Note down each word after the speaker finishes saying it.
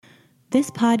This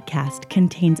podcast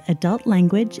contains adult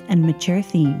language and mature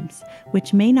themes,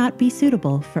 which may not be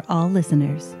suitable for all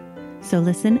listeners. So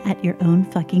listen at your own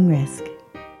fucking risk.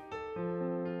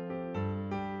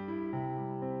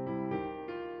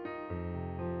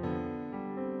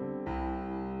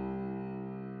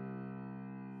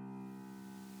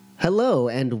 Hello,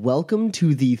 and welcome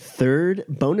to the third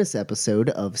bonus episode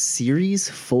of Series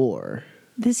 4.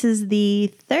 This is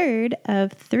the third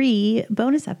of 3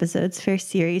 bonus episodes for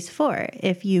Series 4.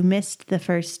 If you missed the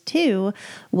first 2,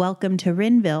 welcome to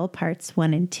Rinville, parts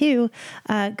 1 and 2.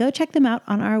 Go check them out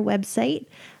on our website.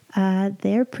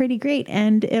 They're pretty great,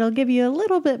 and it'll give you a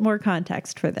little bit more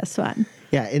context for this one.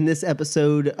 Yeah, in this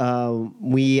episode,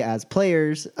 we as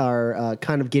players are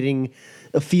kind of getting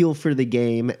a feel for the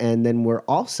game, and then we're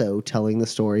also telling the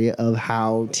story of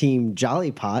how Team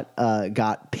Jollypot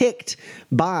got picked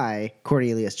by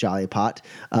Cornelius Jollypot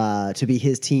to be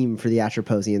his team for the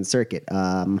Atroposian Circuit.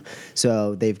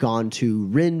 So they've gone to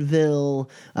Rinville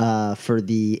for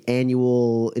the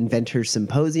annual Inventor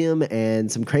Symposium, and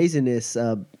some craziness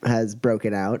has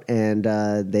broken out, and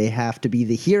they have to be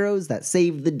the heroes that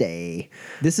save the day.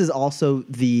 This is also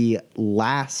the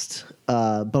last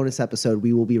bonus episode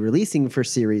we will be releasing for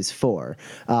Series 4.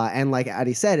 And like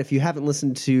Addie said, if you haven't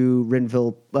listened to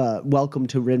Rinville, Welcome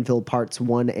to Rinville Parts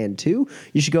 1 and 2,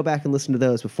 you should go back and listen to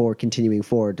those before continuing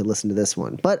forward to listen to this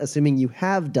one. But assuming you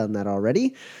have done that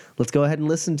already, let's go ahead and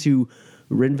listen to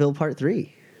Rinville Part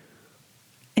 3.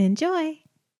 Enjoy!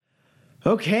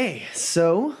 Okay,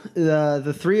 so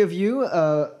the three of you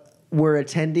were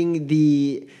attending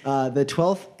the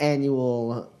 12th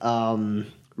annual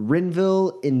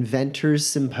Rinville Inventors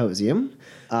Symposium.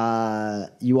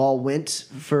 You all went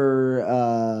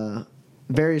for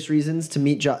various reasons to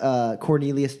meet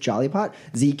Cornelius Jollypot.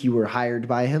 Zeke, you were hired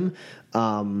by him.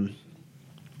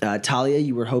 Talia,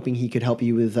 you were hoping he could help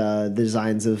you with the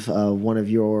designs of one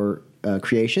of your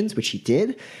creations, which he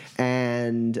did.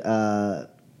 And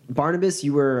Barnabas,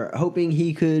 you were hoping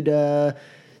he could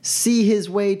see his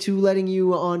way to letting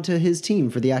you onto his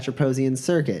team for the Atroposian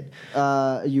Circuit.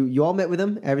 You all met with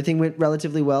him. Everything went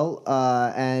relatively well,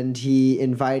 and he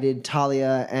invited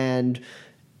Talia and,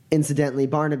 incidentally,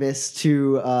 Barnabas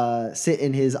to sit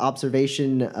in his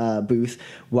observation booth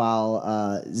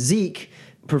while Zeke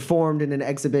performed in an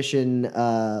exhibition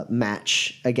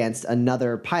match against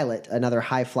another pilot, another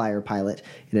high flyer pilot,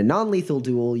 in a non-lethal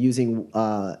duel using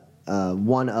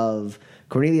one of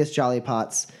Cornelius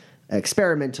Jollypot's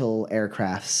experimental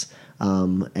aircrafts,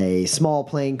 a small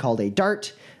plane called a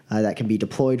Dart that can be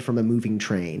deployed from a moving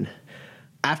train.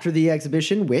 After the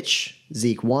exhibition, which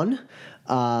Zeke won,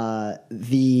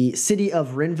 the city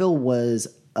of Rinville was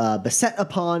beset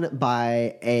upon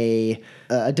by a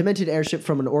demented airship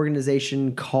from an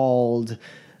organization called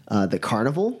the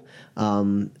Carnival.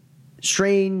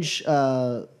 Strange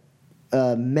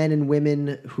men and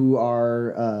women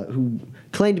who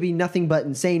claim to be nothing but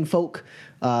insane folk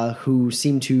who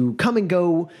seem to come and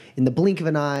go in the blink of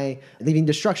an eye, leaving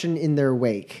destruction in their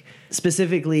wake,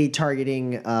 specifically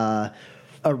targeting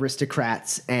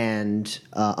aristocrats and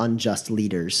unjust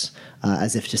leaders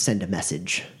as if to send a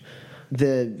message.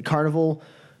 The Carnival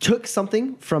took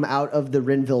something from out of the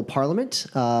Rinville Parliament,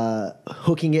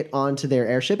 hooking it onto their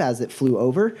airship as it flew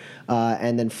over,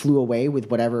 and then flew away with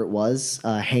whatever it was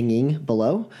hanging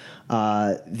below.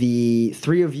 The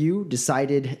three of you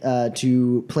decided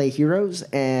to play heroes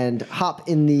and hop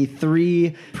in the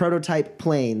 3 prototype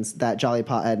planes that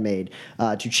Jollypot had made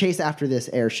to chase after this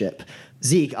airship.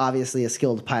 Zeke, obviously a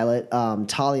skilled pilot,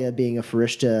 Talia being a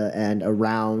Farishta and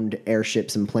around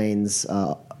airships and planes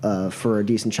for a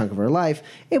decent chunk of her life,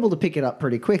 able to pick it up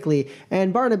pretty quickly,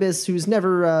 and Barnabas, who's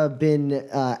never been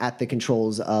at the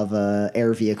controls of an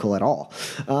air vehicle at all.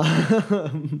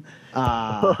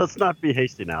 Let's not be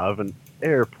hasty now. I have an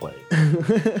airplane.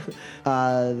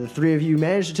 The three of you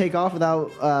managed to take off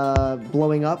without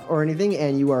blowing up or anything,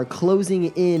 and you are closing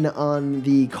in on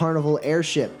the Carnival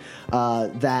airship.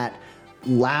 That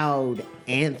loud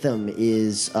anthem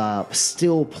is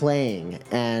still playing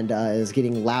and is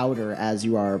getting louder as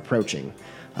you are approaching.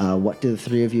 What do the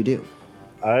three of you do?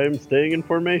 I'm staying in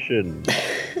formation.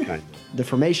 Kind of. The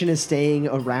formation is staying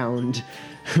around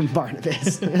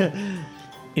Barnabas.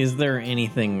 Is there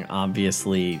anything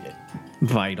obviously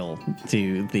vital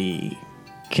to the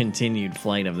continued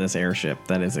flight of this airship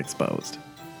that is exposed?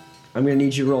 I'm going to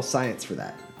need you to roll science for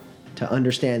that, to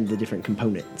understand the different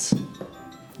components.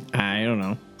 I don't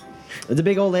know. It's a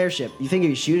big old airship. You think if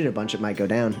you shoot it a bunch, it might go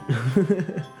down.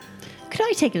 Could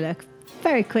I take a look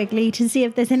very quickly to see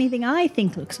if there's anything I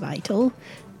think looks vital?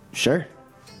 Sure.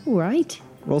 All right.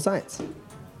 Roll science.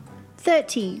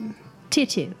 13 to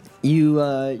 2.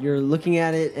 You're looking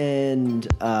at it, and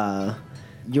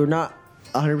you're not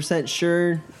 100%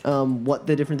 sure what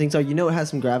the different things are. You know it has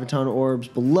some graviton orbs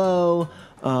below.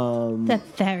 They're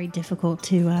very difficult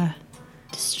to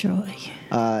destroy.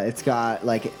 It's got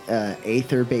like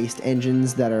aether-based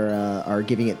engines that are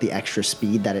giving it the extra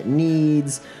speed that it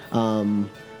needs.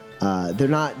 They're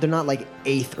not like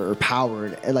aether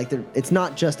powered. It's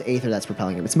not just aether that's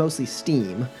propelling them. It's mostly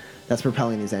steam that's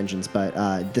propelling these engines. But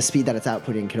the speed that it's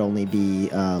outputting could only be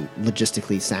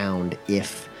logistically sound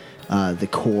if the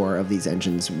core of these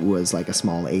engines was like a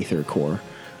small aether core,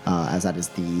 as that is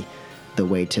the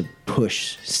way to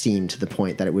push steam to the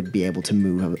point that it would be able to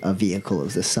move a vehicle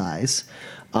of this size.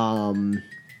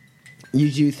 You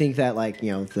do think that, like,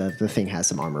 you know, the thing has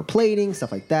some armor plating,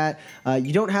 stuff like that.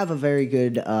 You don't have a very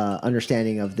good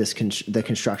understanding of this the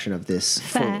construction of this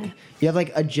fully. You have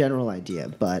like a general idea,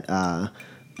 but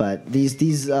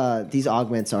these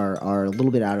augments are a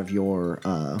little bit out of your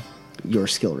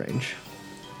skill range.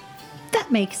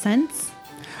 That makes sense.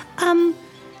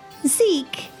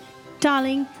 Zeke,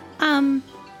 darling,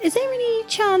 is there any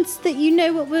chance that you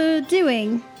know what we're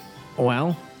doing?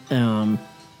 Well,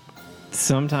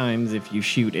 sometimes if you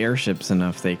shoot airships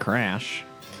enough, they crash.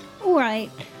 All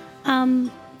right.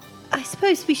 I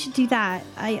suppose we should do that.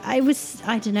 I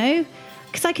don't know,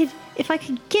 because if I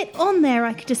could get on there,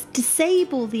 I could just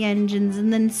disable the engines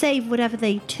and then save whatever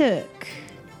they took.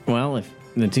 Well, if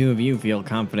the two of you feel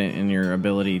confident in your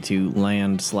ability to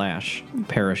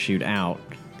land/parachute out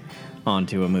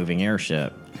onto a moving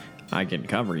airship, I can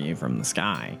cover you from the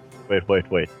sky.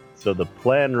 Wait. So the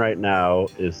plan right now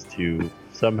is to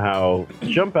somehow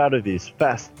jump out of these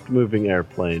fast-moving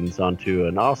airplanes onto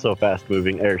an also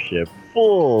fast-moving airship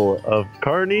full of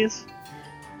carnies?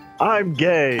 I'm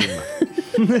game!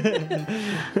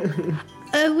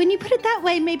 When you put it that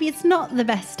way, maybe it's not the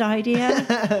best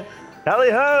idea.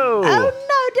 Tally-ho! Oh,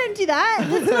 no, don't do that.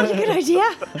 That's not a good idea.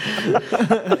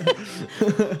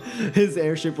 His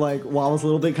airship like wobbles a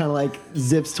little bit, kind of like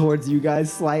zips towards you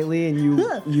guys slightly, and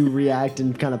you react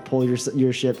and kind of pull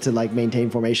your ship to like maintain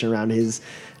formation around his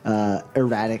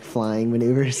erratic flying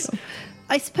maneuvers.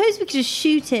 I suppose we could just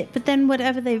shoot it, but then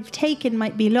whatever they've taken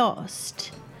might be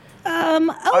lost.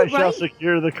 I shall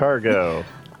secure the cargo.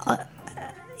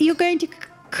 You're going to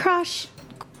crash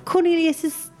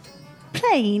Cornelius's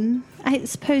plane? I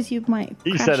suppose you might.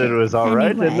 He crash said it was all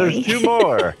right, anyway. and there's two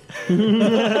more.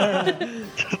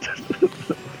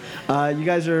 You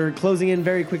guys are closing in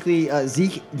very quickly.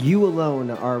 Zeke, you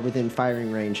alone are within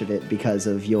firing range of it because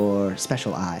of your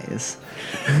special eyes.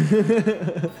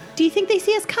 Do you think they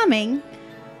see us coming?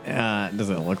 Does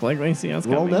it look like they see us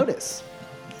Roll coming? notice.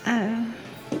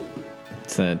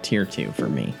 It's a tier 2 for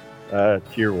me.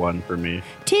 Tier 1 for me.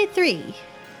 Tier 3.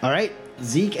 All right,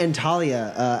 Zeke and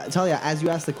Talia. Talia, as you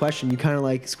ask the question, you kind of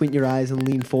like squint your eyes and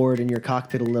lean forward in your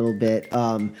cockpit a little bit.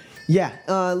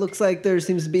 Looks like there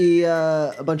seems to be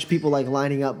a bunch of people like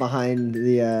lining up behind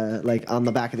the like on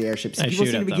the back of the airship. So I people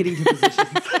shoot seem to at be them. getting to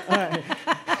positions.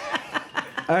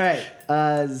 All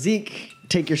right. Zeke,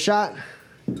 take your shot.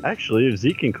 Actually, if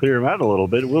Zeke can clear him out a little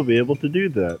bit, we'll be able to do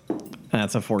that.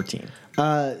 That's a 14.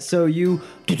 So you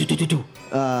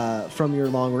from your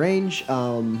long range.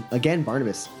 Again,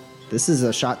 Barnabas, this is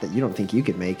a shot that you don't think you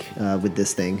could make with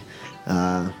this thing.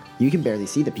 You can barely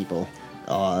see the people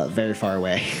very far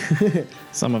away.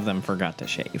 Some of them forgot to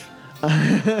shave.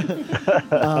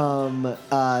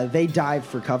 They dive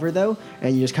for cover though,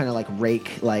 and you just kind of like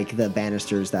rake like the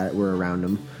banisters that were around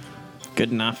them.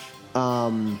 Good enough.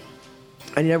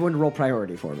 I need everyone to roll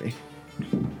priority for me.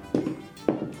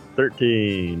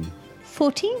 13.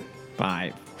 14?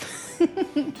 5.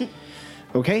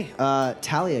 Okay,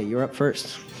 Talia, you're up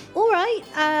first. All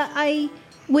right.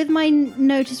 With my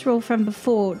notice roll from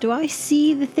before, do I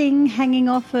see the thing hanging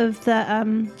off of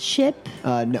the ship?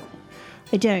 No.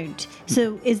 I don't.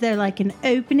 So is there like an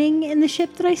opening in the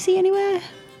ship that I see anywhere?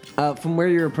 From where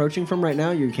you're approaching from right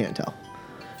now, you can't tell.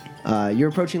 You're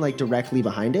approaching like directly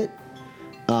behind it.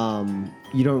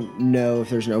 You don't know if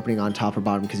there's an opening on top or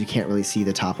bottom because you can't really see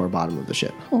the top or bottom of the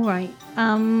ship. All right.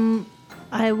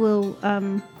 I will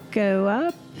go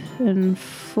up and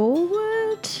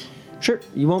forward. Sure.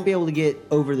 You won't be able to get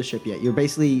over the ship yet. You're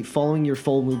basically following your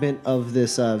full movement of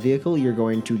this vehicle. You're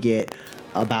going to get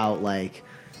about like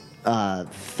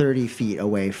 30 feet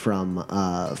away from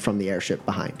the airship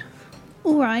behind.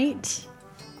 All right.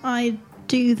 I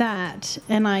do that,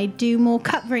 and I do more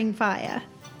covering fire.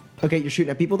 Okay, you're shooting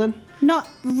at people then? Not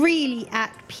really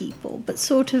at people, but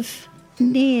sort of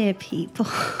near people.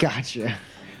 Gotcha.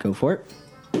 Go for it.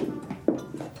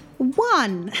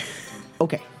 1.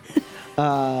 Okay.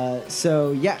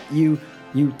 So yeah, you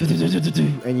you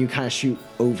and you kind of shoot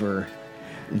over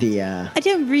the. I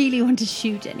don't really want to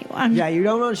shoot anyone. Yeah, you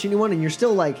don't want to shoot anyone, and you're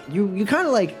still like you kind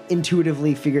of like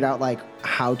intuitively figured out like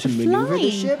how to maneuver the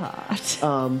Flying ship.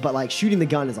 part. But like shooting the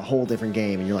gun is a whole different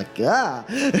game, and you're like, ah.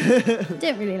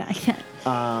 Don't really like that.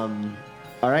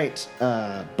 All right,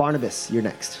 Barnabas, you're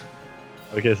next.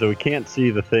 Okay, so we can't see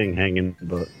the thing hanging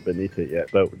beneath it yet,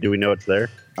 but do we know it's there?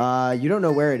 You don't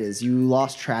know where it is. You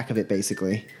lost track of it,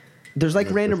 basically. There's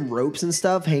like random ropes and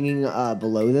stuff hanging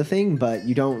below the thing, but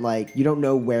you don't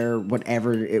know where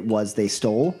whatever it was they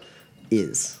stole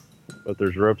is. But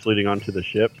there's ropes leading onto the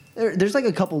ship. There's like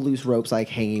a couple loose ropes like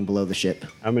hanging below the ship.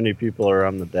 How many people are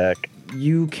on the deck?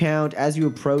 You count as you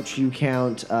approach. You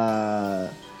count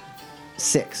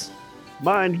 6.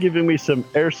 Mind giving me some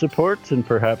air support, and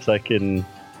perhaps I can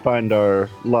find our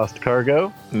lost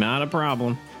cargo? Not a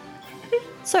problem.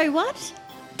 Sorry, what?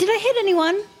 Did I hit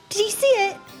anyone? Did you see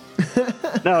it?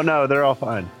 No, they're all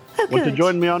fine. Oh, Want to good.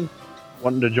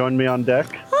 Wanting to join me on deck?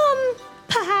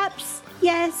 Perhaps.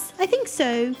 Yes, I think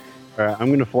so. All right, I'm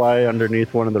going to fly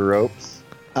underneath one of the ropes.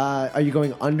 Are you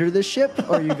going under the ship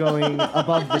or are you going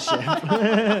above the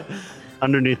ship?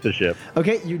 Underneath the ship.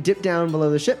 Okay, you dip down below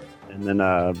the ship. And then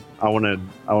I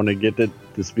want to get it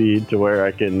to speed to where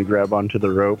I can grab onto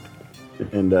the rope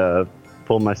and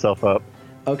pull myself up.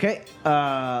 Okay,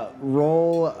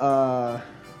 roll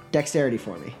dexterity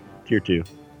for me. Tier 2.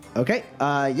 Okay,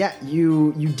 yeah,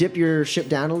 you dip your ship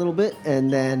down a little bit,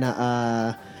 and then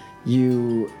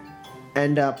you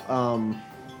end up,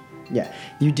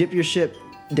 you dip your ship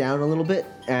down a little bit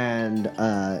and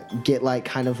get like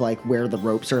kind of like where the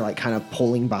ropes are like kind of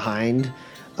pulling behind,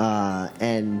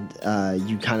 and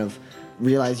you kind of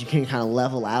realize you can kind of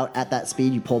level out at that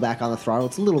speed. You pull back on the throttle.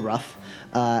 It's a little rough,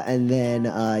 and then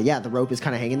the rope is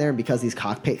kind of hanging there, and because these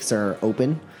cockpits are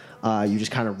open, you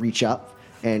just kind of reach up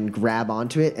and grab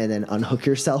onto it, and then unhook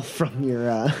yourself from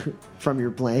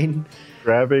your plane.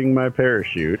 Grabbing my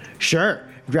parachute. Sure.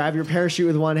 Grab your parachute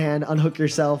with one hand, unhook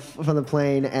yourself from the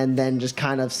plane, and then just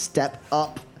kind of step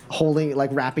up, holding, like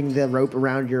wrapping the rope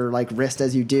around your like wrist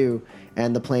as you do,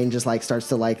 and the plane just like starts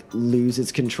to like lose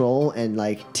its control and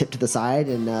like tip to the side,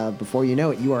 and before you know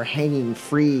it, you are hanging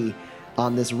free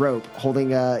on this rope,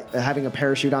 holding having a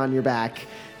parachute on your back,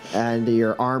 and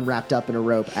your arm wrapped up in a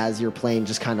rope as your plane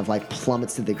just kind of like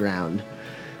plummets to the ground.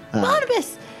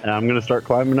 Barnabas! And I'm going to start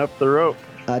climbing up the rope.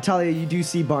 Talia, you do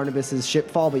see Barnabas's ship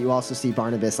fall, but you also see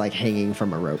Barnabas like hanging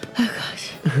from a rope. Oh,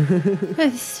 gosh.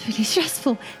 This is really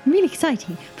stressful. Really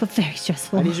exciting, but very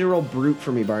stressful. I need you to roll brute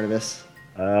for me, Barnabas.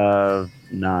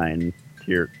 9.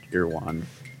 Tier 1.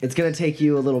 It's going to take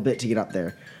you a little bit to get up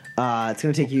there. It's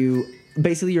going to take you...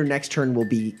 Basically, your next turn will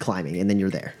be climbing, and then you're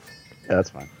there. Yeah, that's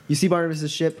fine. You see Barnabas's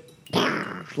ship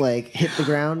like hit the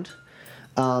ground,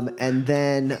 and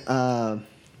then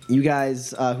you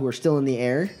guys who are still in the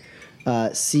air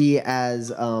see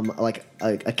as like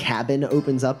a cabin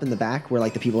opens up in the back where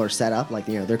like the people are set up, like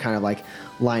they're kind of like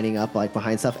lining up like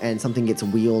behind stuff, and something gets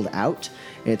wheeled out.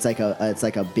 And it's like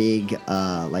a big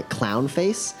like clown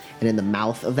face, and in the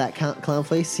mouth of that clown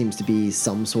face seems to be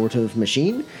some sort of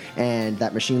machine, and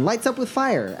that machine lights up with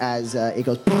fire as it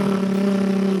goes.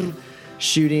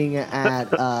 Shooting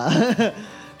at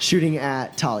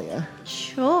Talia.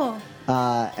 Sure.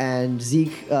 And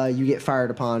Zeke, you get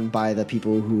fired upon by the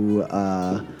people who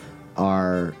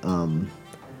are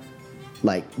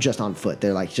like just on foot.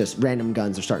 They're like just random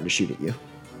guns are starting to shoot at you.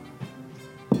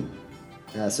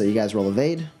 So you guys roll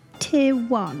evade. Tier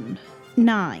 1.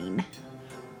 9.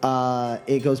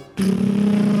 It goes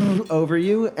over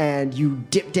you, and you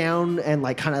dip down and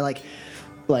like kind of like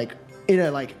in a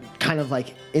like kind of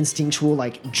like instinctual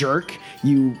like jerk,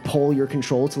 you pull your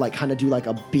control to like kind of do like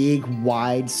a big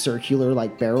wide circular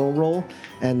like barrel roll,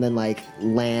 and then like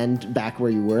land back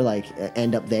where you were, like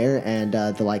end up there, and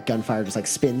the like gunfire just like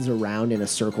spins around in a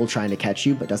circle trying to catch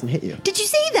you but doesn't hit you. Did you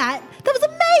see that? That was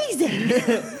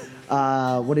amazing!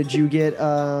 What did you get,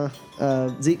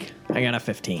 Zeke? I got a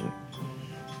 15.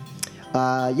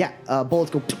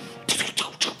 Bullets go,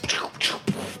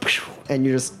 and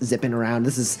you're just zipping around.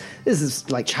 This is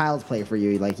like child's play for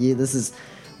you. Like this is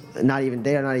they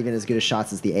are not even as good as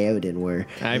shots as the Aodin were.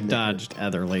 I've dodged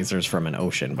other lasers from an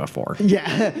ocean before.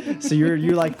 Yeah. So you're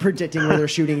like predicting where they're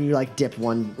shooting, and you like dip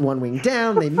one wing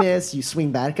down, they miss, you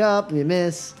swing back up, and you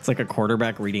miss. It's like a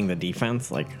quarterback reading the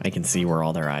defense. Like, I can see where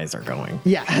all their eyes are going.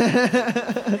 Yeah.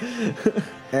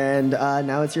 And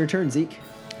now it's your turn, Zeke.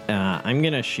 I'm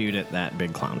going to shoot at that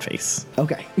big clown face.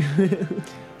 Okay.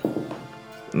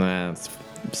 That's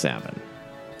 7.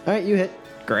 All right, you hit.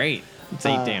 Great. It's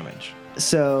 8 damage.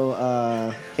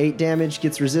 So 8 damage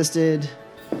gets resisted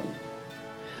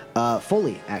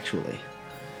fully, actually.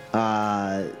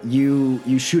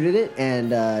 You shoot at it,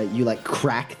 and you like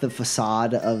crack the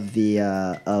facade of the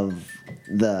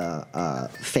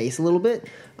face a little bit,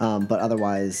 but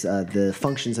otherwise the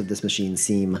functions of this machine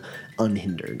seem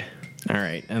unhindered. All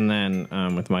right, and then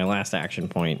with my last action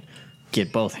point,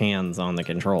 get both hands on the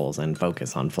controls and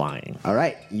focus on flying. All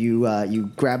right,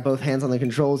 you grab both hands on the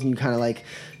controls and you kind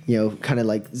of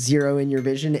like, zero in your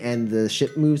vision, and the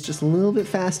ship moves just a little bit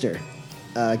faster,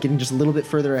 getting just a little bit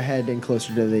further ahead and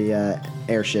closer to the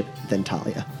airship than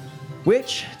Talia.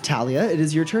 Which, Talia, it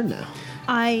is your turn now.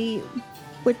 I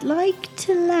would like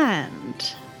to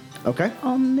land Okay.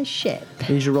 on the ship. I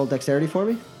need you to roll dexterity for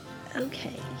me.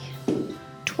 Okay.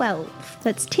 12.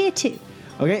 That's tier 2.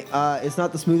 Okay, it's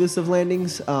not the smoothest of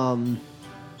landings.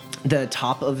 The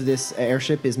top of this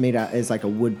airship is made out is like a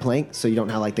wood plank, so you don't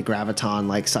have like the graviton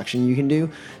like suction you can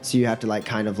do. So you have to like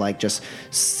kind of like just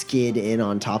skid in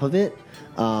on top of it,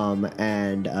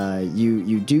 and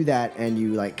you do that, and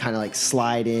you like kind of like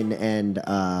slide in and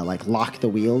like lock the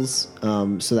wheels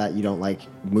so that you don't like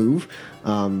move.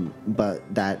 But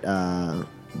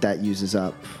that uses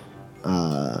up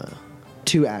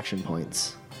 2 action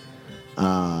points.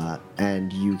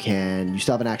 And you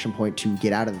still have an action point to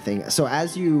get out of the thing. So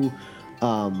as you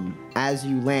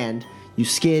land, you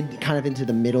skid kind of into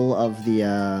the middle of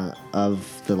the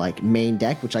like main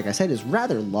deck, which, like I said, is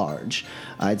rather large.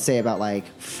 I'd say about like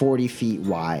 40 feet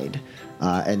wide,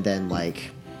 and then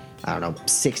like, I don't know,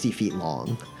 60 feet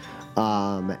long.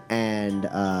 And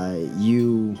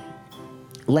you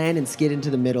land and skid into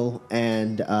the middle,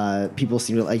 and people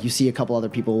seem to like, you see a couple other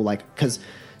people like, because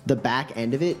the back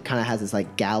end of it kind of has this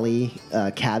like galley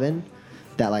cabin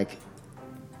that like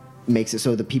makes it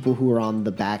so the people who were on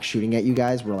the back shooting at you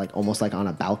guys were like almost like on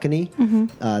a balcony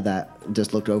that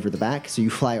just looked over the back. So you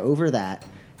fly over that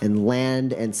and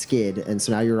land and skid, and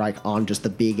so now you're like on just the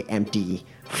big empty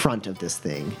front of this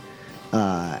thing.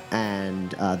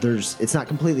 And it's not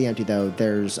completely empty though.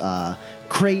 There's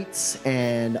crates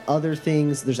and other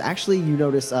things. There's actually, you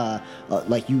notice,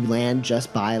 like you land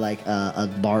just by like a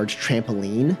large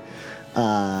trampoline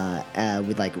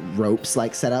with like ropes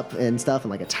like set up and stuff,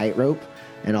 and like a tightrope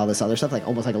and all this other stuff, like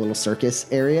almost like a little circus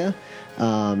area.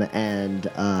 And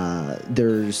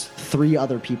there's 3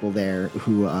 other people there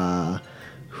who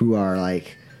are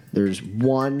like, there's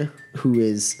one who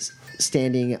is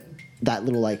standing. That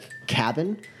little like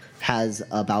cabin has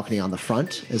a balcony on the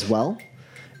front as well,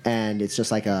 and it's just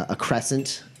like a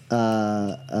crescent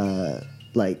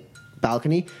like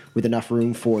balcony with enough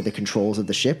room for the controls of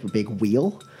the ship, a big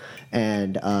wheel.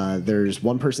 And there's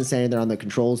one person standing there on the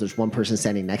controls. There's one person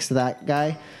standing next to that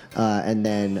guy, and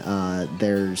then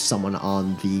there's someone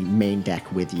on the main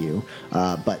deck with you,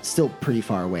 but still pretty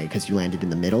far away because you landed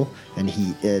in the middle. And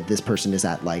this person is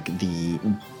at like the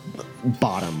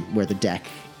bottom where the deck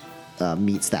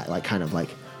meets that like kind of like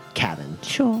cabin.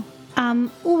 Sure. All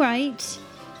right.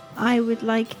 I would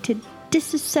like to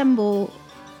disassemble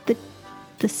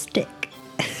the stick.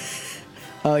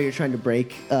 Oh, you're trying to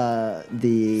break the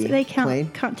So they plane?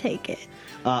 can't take it.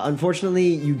 Unfortunately,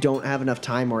 you don't have enough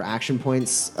time or action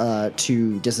points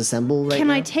to disassemble right Can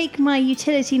now. I take my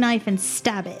utility knife and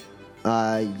stab it?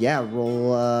 Yeah,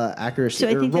 roll accuracy. So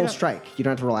I Or think roll that'll- strike. You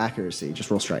don't have to roll accuracy,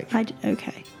 just roll strike.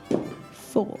 Okay.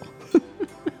 4.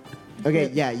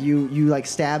 Okay, yeah, you like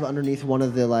stab underneath one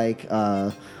of the like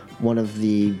one of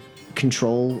the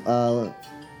control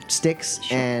sticks,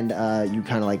 and you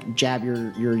kind of like jab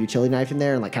your utility knife in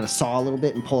there and like kind of saw a little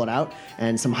bit and pull it out,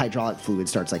 and some hydraulic fluid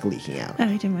starts like leaking out. Oh,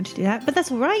 I didn't want to do that, but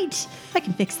that's all right. I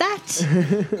can fix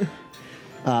that.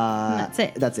 That's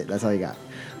it. That's it. That's all you got.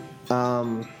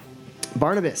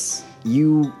 Barnabas,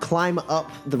 you climb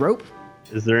up the rope.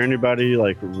 Is there anybody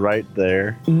like right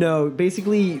there? No,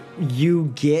 basically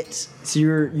you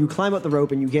you climb up the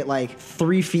rope and you get like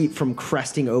 3 feet from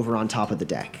cresting over on top of the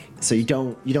deck. So you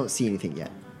don't see anything yet.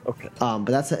 Okay. But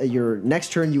that's your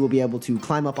next turn. You will be able to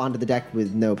climb up onto the deck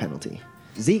with no penalty.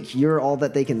 Zeke, you're all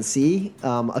that they can see.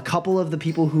 A couple of the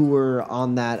people who were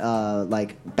on that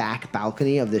like back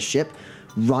balcony of the ship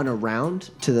run around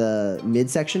to the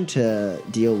midsection to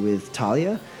deal with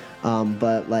Talia.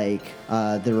 But like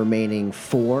the remaining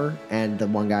 4 and the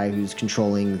one guy who's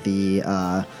controlling the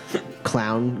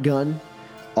clown gun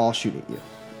all shoot at you.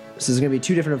 So there's going to be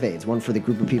 2 different evades, one for the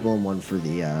group of people and one for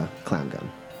the clown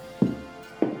gun.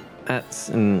 That's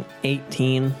an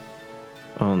 18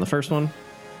 on the first one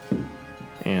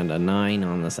and a 9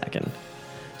 on the second.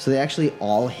 So they actually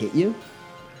all hit you.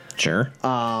 Sure.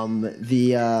 I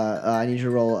need you to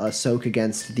roll a soak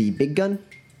against the big gun.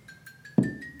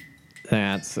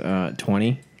 That's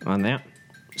 20 on that.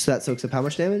 So that soaks up how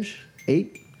much damage?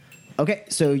 8? Okay,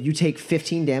 so you take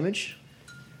 15 damage.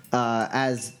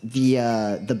 as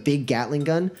the big Gatling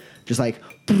gun just like,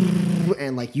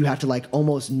 and like you have to like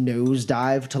almost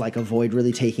nosedive to like avoid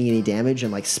really taking any damage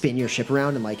and like spin your ship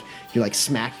around and like you like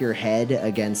smack your head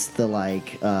against the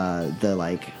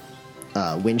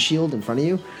windshield in front of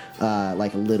you.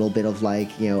 Like a little bit of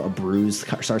like, a bruise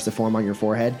starts to form on your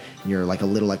forehead and you're like a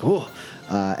little like, whoa.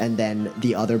 And then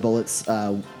the other bullets,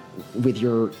 with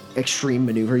your extreme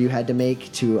maneuver you had to make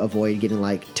to avoid getting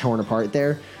like torn apart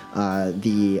there,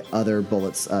 the other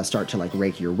bullets start to like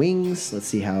rake your wings. Let's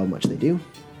see how much they do.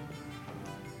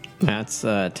 That's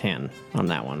 10 on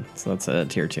that one. So that's a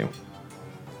tier 2.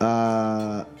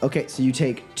 Okay, so you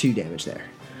take 2 damage there.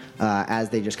 As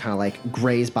they just kind of like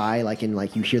graze by, like in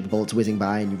like you hear the bullets whizzing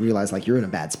by and you realize like you're in a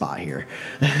bad spot here.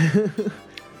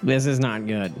 This is not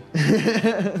good.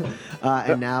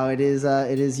 And now it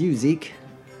is you, Zeke.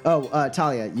 Oh,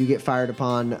 Talia, you get fired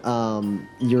upon.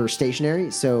 You're stationary,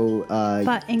 so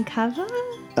But in cover?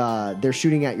 they're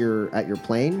shooting at your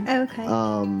plane. Okay.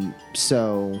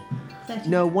 So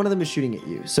no, one of them is shooting at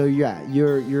you. So yeah,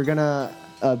 you're gonna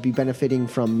be benefiting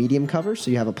from medium cover.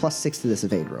 So you have a +6 to this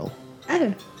evade roll.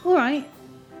 Oh, all right.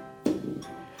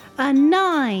 A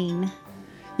 9.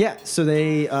 Yeah. So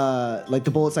they like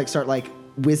the bullets like start like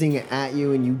whizzing at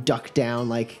you, and you duck down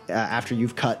like after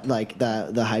you've cut like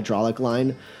the hydraulic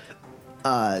line.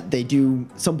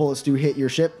 Some bullets do hit your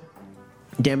ship,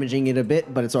 damaging it a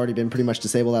bit, but it's already been pretty much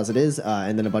disabled as it is.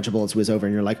 And then a bunch of bullets whiz over,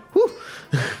 and you're like, whew.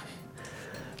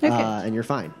 Okay. And you're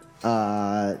fine.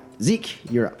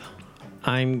 Zeke, you're up.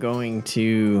 I'm going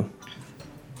to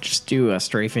just do a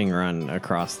strafing run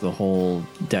across the whole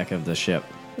deck of the ship,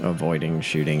 avoiding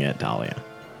shooting at Talia,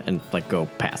 and like go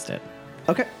past it.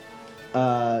 Okay.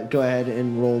 Go ahead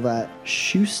and roll that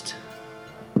shoost.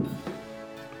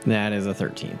 That is a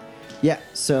 13. Yeah,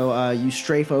 so you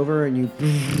strafe over and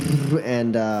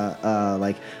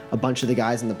like a bunch of the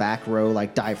guys in the back row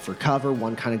like dive for cover.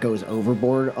 One kind of goes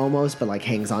overboard almost, but like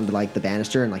hangs onto like the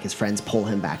banister, and like his friends pull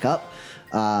him back up.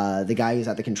 The guy who's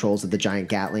at the controls of the giant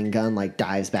Gatling gun like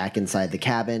dives back inside the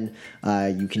cabin.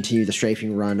 You continue the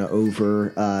strafing run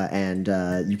over, and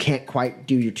you can't quite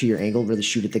to your angle really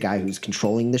shoot at the guy who's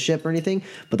controlling the ship or anything.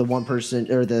 But the one person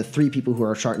or the 3 people who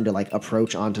are starting to like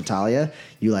approach onto Talia,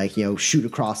 you like shoot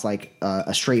across like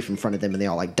a strafe in front of them, and they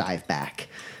all like dive back.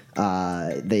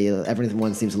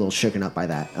 Everyone seems a little shooken up by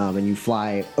that, and you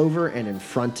fly over and in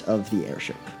front of the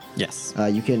airship. Yes.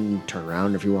 You can turn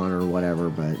around if you want or whatever,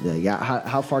 but yeah,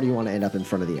 how far do you want to end up in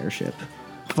front of the airship?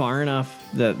 Far enough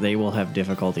that they will have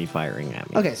difficulty firing at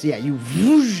me. Okay, so yeah, you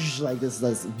whoosh, like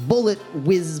this bullet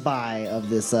whizzes by of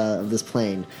this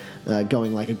plane,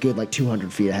 going like a good like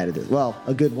 200 feet ahead of this. Well,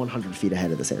 a good 100 feet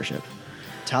ahead of this airship.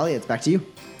 Talia, it's back to you.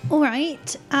 All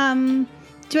right.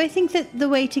 Do I think that the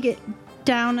way to get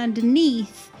down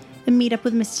underneath and meet up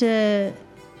with Mr.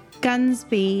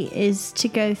 Gunsby is to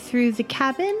go through the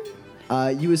cabin?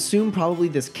 You assume probably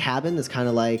this cabin, this kind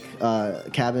of like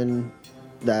cabin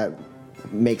that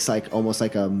makes like almost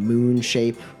like a moon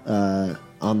shape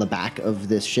on the back of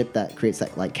this ship that creates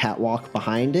that like catwalk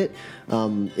behind it.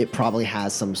 It probably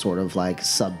has some sort of like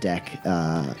subdeck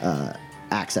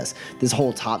access. This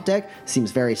whole top deck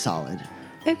seems very solid.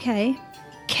 Okay.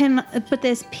 But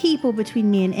there's people between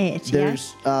me and it,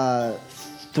 There's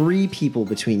 3 people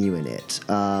between you and it.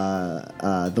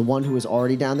 The one who was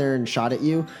already down there and shot at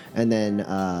you, and then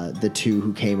the 2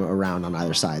 who came around on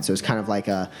either side. So it's kind of like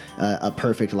a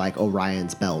perfect like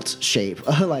Orion's belt shape,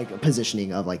 like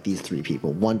positioning of like these 3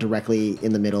 people. One directly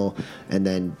in the middle, and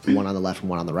then one on the left and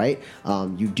one on the right.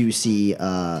 You do see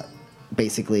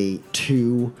basically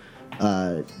 2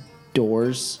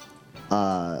 doors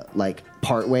like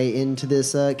partway into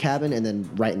this cabin, and then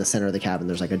right in the center of the cabin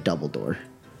there's like a double door.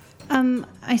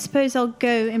 I suppose I'll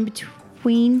go in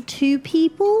between 2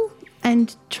 people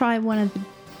and try one of the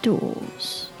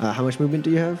doors. How much movement do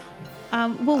you have?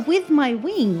 Well, with my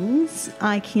wings,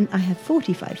 I have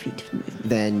 45 feet of movement.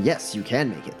 Then yes, you can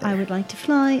make it there. I would like to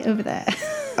fly over there.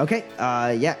 Okay,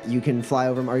 yeah, you can fly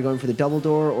over them. Are you going for the double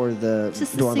door or the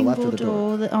Just door the on the left or single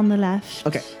the door? door on the left.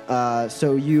 Okay,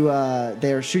 so you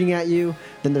they're shooting at you.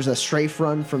 Then there's a strafe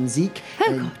run from Zeke,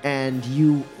 and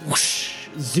you whoosh,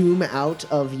 zoom out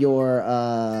of your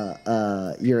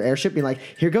airship, being like,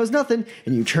 "Here goes nothing,"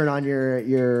 and you turn on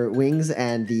your wings,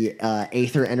 and the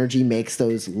aether energy makes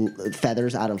those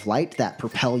feathers out of light that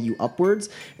propel you upwards,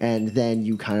 and then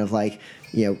you kind of like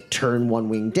turn one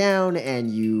wing down,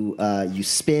 and you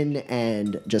spin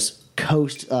and just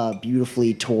coast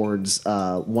beautifully towards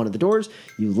one of the doors.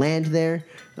 You land there.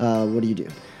 What do you do?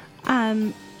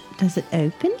 Does it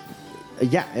open?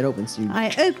 Yeah, it opens.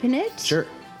 I open it. Sure.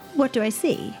 What do I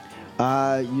see?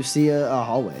 You see a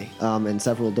hallway and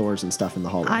several doors and stuff in the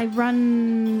hallway.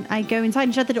 I go inside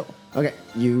and shut the door. Okay,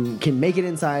 you can make it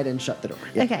inside and shut the door.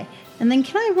 Yeah. Okay. And then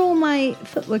can I roll my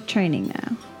footwork training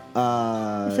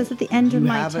now? It says at the end of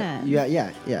my turn.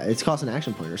 Yeah. It's cost an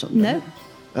action point or something. No.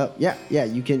 Oh, yeah.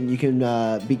 You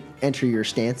can enter your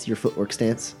stance, your footwork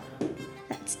stance.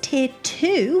 That's tier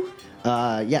 2.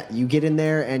 Yeah, you get in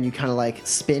there and you kind of like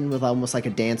spin with almost like a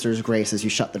dancer's grace as you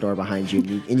shut the door behind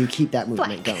you, and you keep that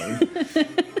movement going.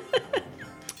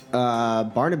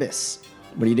 Barnabas,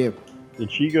 what do you do?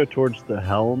 Did she go towards the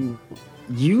helm?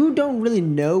 You don't really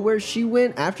know where she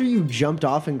went. After you jumped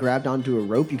off and grabbed onto a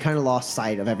rope, you kind of lost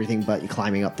sight of everything but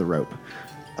climbing up the rope.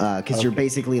 Because you're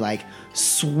basically like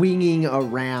swinging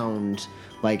around,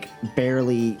 like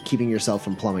barely keeping yourself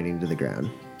from plummeting to the ground.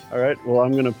 All right, well,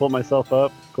 I'm going to pull myself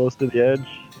up close to the edge,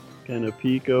 kind of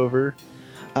peek over.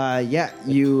 Yeah,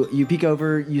 you peek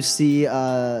over, you see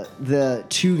the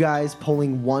two guys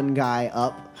pulling one guy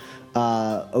up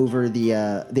over the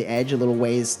edge a little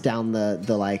ways down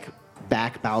the like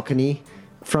back balcony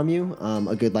from you,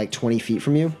 a good like 20 feet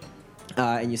from you.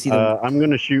 And you see them. I'm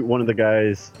going to shoot one of the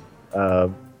guys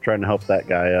trying to help that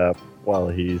guy up while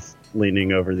he's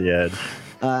leaning over the edge.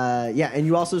 Yeah, and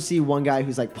you also see one guy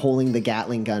who's like pulling the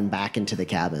Gatling gun back into the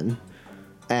cabin.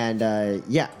 And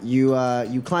yeah,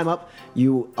 you climb up,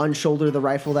 you unshoulder the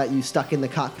rifle that you stuck in the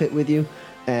cockpit with you,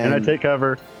 and I take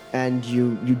cover. And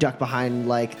you duck behind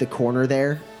like the corner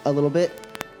there a little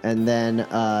bit, and then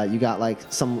you got like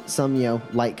some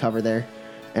light cover there,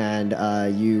 and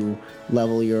you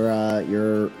level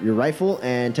your rifle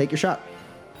and take your shot.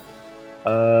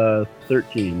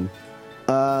 13.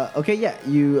 Okay, yeah.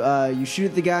 You shoot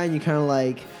at the guy and you kind of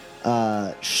like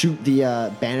shoot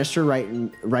the banister right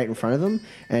in front of him,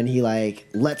 and he like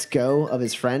lets go of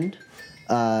his friend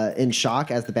in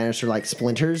shock as the banister like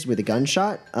splinters with a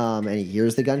gunshot, and he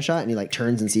hears the gunshot and he like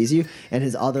turns and sees you, and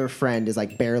his other friend is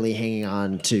like barely hanging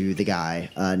on to the guy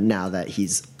now that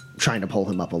he's trying to pull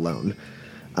him up alone,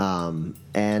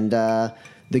 and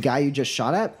the guy you just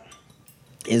shot at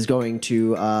is going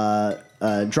to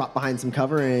drop behind some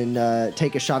cover and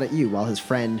take a shot at you while his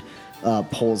friend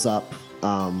pulls up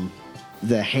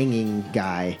the hanging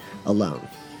guy alone.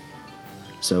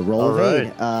 So roll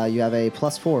evade. Right. You have a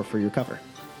 +4 for your cover.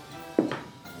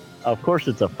 Of course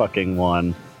it's a fucking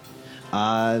 1.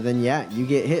 Then yeah, you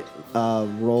get hit.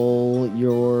 Roll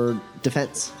your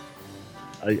defense.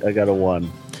 I got a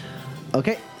 1.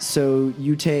 Okay, so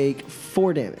you take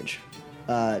 4 damage.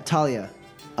 Talia,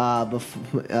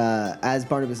 as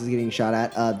Barnabas is getting shot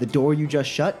at, the door you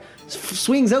just shut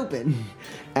swings open,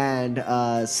 and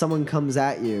someone comes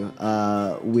at you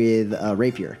with a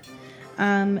rapier.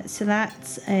 So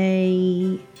that's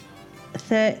a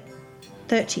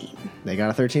 13. They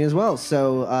got a 13 as well.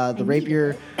 So the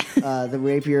rapier,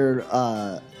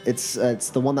 it's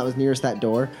the one that was nearest that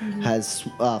door, has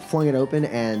flung it open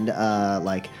and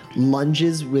like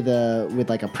lunges with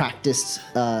like a practiced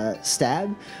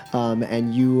stab,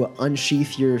 and you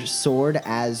unsheath your sword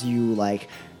as you like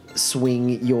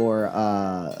swing your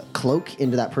cloak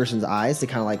into that person's eyes to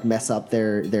kind of like mess up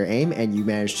their aim, and you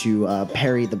manage to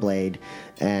parry the blade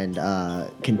and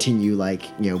continue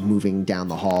like moving down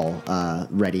the hall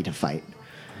ready to fight.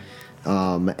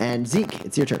 And Zeke,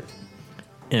 it's your turn.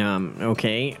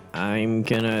 Okay, I'm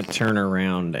gonna turn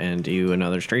around and do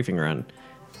another strafing run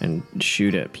and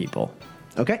shoot at people.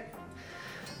 Okay.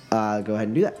 Go ahead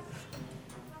and do that.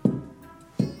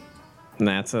 And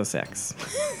that's a 6.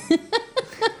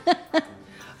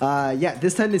 Yeah,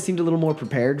 this time they seemed a little more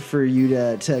prepared for you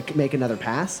to make another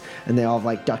pass, and they all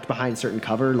like ducked behind certain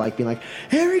cover, like being like,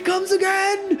 "Here he comes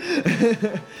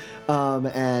again!"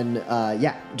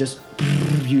 Yeah, just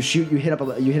you shoot, you hit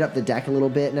up the deck a little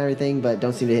bit and everything, but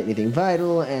don't seem to hit anything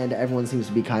vital, and everyone seems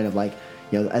to be kind of like,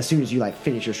 as soon as you like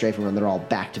finish your strafing run, they're all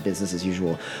back to business as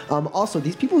usual. Also,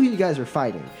 these people who you guys are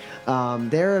fighting,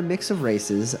 they're a mix of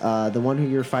races. The one who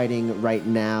you're fighting right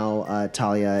now,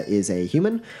 Talia, is a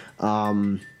human.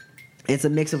 It's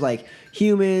a mix of like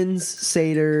humans,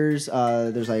 satyrs.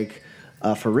 There's like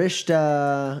a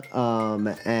Farishta,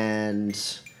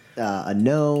 and a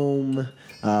gnome,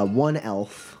 one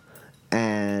elf,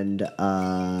 and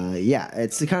yeah,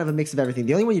 it's kind of a mix of everything.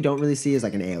 The only one you don't really see is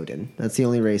like an Eowyn. That's the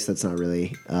only race that's not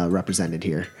really represented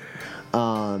here.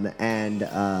 Yeah,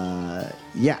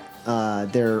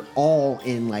 they're all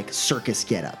in like circus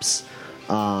get-ups.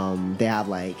 They have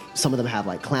like, some of them have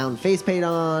like clown face paint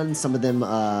on, some of them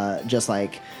just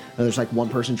like, there's like one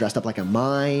person dressed up like a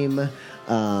mime.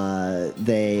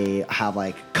 They have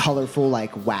like colorful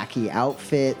like wacky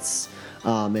outfits.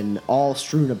 And all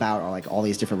strewn about are like all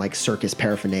these different like circus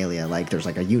paraphernalia. Like there's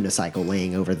like a unicycle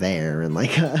laying over there, and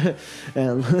like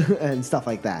and stuff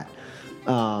like that.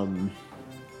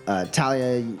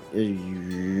 Talia,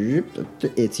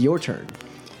 it's your turn.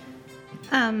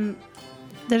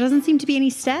 There doesn't seem to be any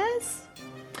stairs.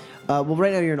 Well,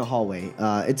 right now you're in a hallway.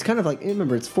 It's kind of like,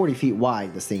 remember, it's 40 feet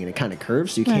wide, this thing, and it kind of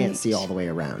curves, so you can't Right. see all the way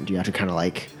around. You have to kind of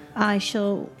like... I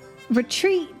shall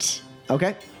retreat,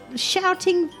 Okay.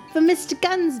 shouting for Mr.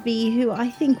 Gunsby, who I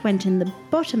think went in the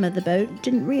bottom of the boat,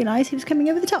 didn't realise he was coming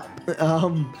over the top.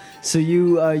 So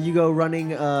you go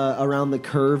running around the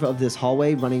curve of this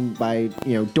hallway, running by,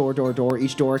 door.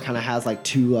 Each door kind of has like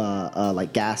two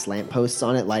like gas lampposts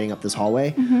on it lighting up this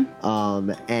hallway.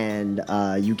 And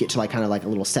you get to like kind of like a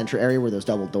little center area where those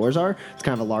double doors are. It's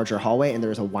kind of a larger hallway, and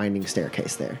there's a winding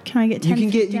staircase there. Can I get 10 You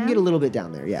can feet get down? a little bit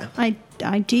down there, yeah.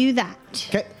 I do that.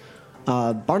 Okay.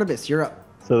 Barnabas, you're up.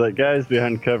 So that guy's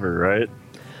behind cover, right?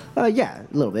 Yeah, a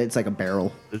little bit. It's like a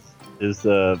barrel. Is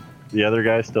the other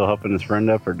guy still helping his friend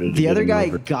up, or did he The get other him guy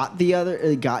over?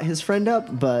 got his friend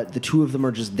up, but the two of them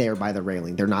are just there by the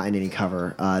railing. They're not in any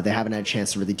cover. They haven't had a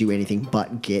chance to really do anything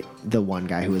but get the one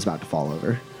guy who was about to fall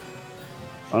over.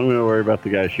 I'm gonna worry about the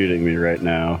guy shooting me right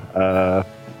now.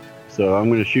 So I'm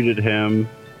gonna shoot at him,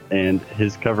 and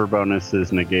his cover bonus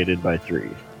is negated by 3.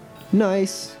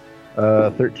 Nice.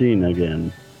 13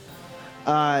 again.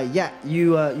 Yeah,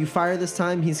 you fire this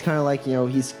time. He's kind of like,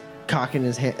 he's cocking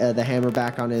his the hammer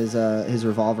back on his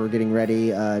revolver, getting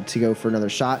ready to go for another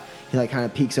shot. He like kind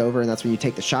of peeks over, and that's when you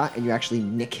take the shot, and you actually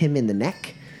nick him in the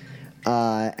neck.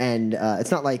 And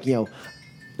it's not like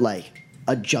like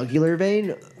a jugular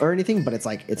vein or anything, but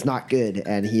it's not good,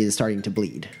 and he is starting to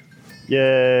bleed.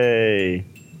 Yay!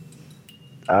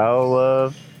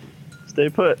 I'll stay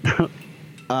put.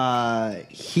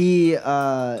 He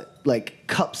like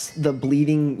cups the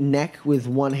bleeding neck with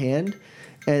one hand,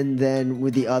 and then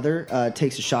with the other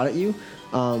takes a shot at you.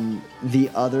 The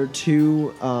other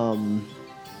two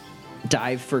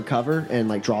dive for cover and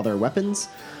like draw their weapons.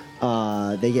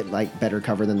 They get like better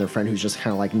cover than their friend who's just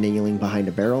kind of like kneeling behind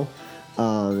a barrel.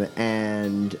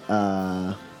 And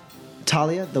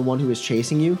Talia, the one who is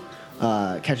chasing you,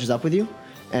 catches up with you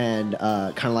and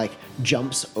kind of like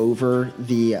jumps over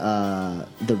the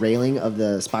railing of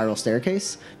the spiral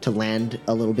staircase to land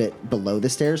a little bit below the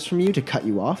stairs from you to cut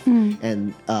you off,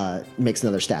 and makes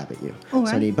another stab at you. All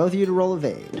So I right. need both of you to roll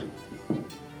evade.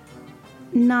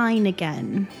 9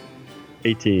 again.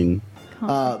 18.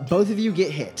 Both of you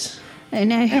get hit. Oh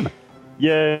no.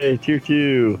 Yay! Tier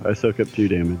 2. I soak up 2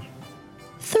 damage.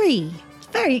 3.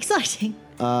 Very exciting.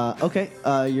 Okay,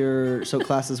 your so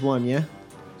class is 1, yeah?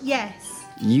 Yes.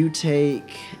 You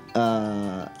take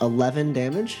 11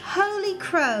 damage. Holy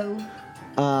crow.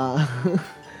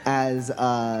 As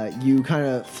you kind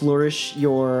of flourish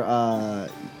your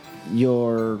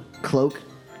cloak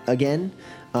again,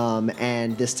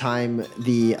 and this time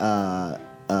the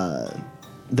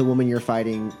woman you're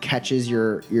fighting catches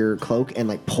your cloak and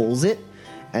like pulls it,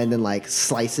 and then like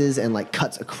slices and like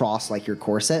cuts across like your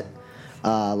corset.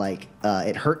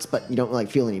 It hurts, but you don't like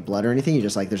feel any blood or anything. You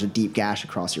just like there's a deep gash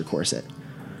across your corset.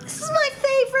 This is my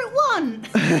favorite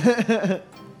one.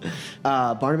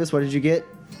 Barnabas, what did you get?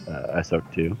 I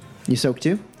soak 2. You soak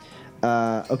 2.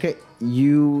 Okay,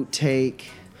 you take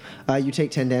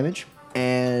 10 damage,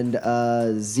 and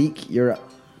Zeke, you're up.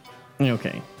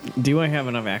 Okay. Do I have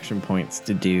enough action points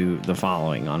to do the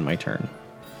following on my turn?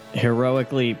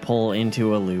 Heroically pull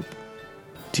into a loop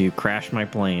to crash my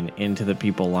plane into the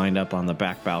people lined up on the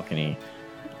back balcony,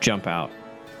 jump out,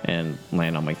 and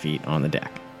land on my feet on the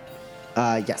deck.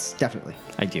 Yes, definitely.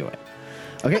 I do it.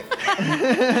 Okay.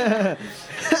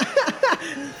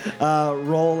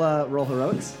 Roll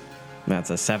heroics. That's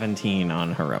a 17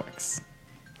 on heroics.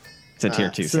 It's a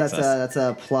tier 2 So success. that's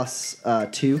a plus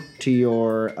 2 to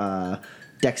your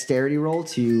dexterity roll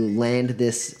to land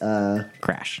this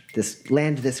Crash.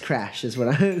 this crash is what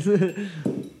I.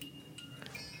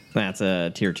 That's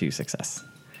a tier 2 success.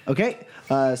 Okay.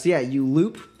 So yeah, you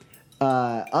loop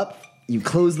up. You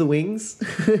close the wings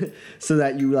so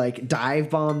that you like dive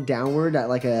bomb downward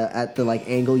at the like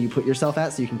angle you put yourself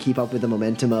at, so you can keep up with the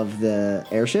momentum of the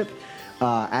airship.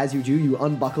 As you do, you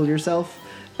unbuckle yourself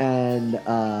and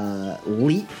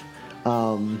leap,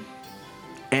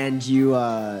 and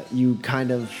you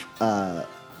kind of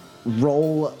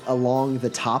roll along the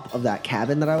top of that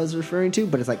cabin that I was referring to,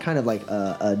 but it's like kind of like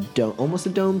a dome, almost a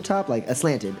dome top, like a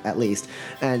slanted at least.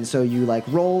 And so you like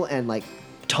roll and like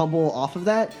tumble off of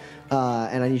that.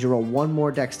 And I need you to roll one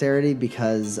more dexterity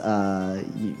because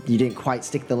you didn't quite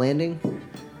stick the landing.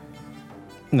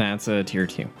 That's a tier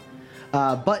 2.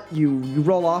 But you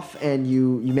roll off and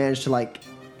you manage to like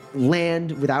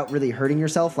land without really hurting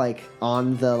yourself, like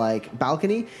on the like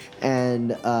balcony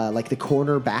and like the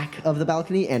corner back of the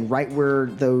balcony, and right where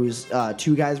those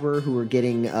two guys were who were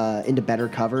getting into better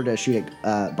cover to shoot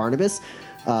at Barnabas,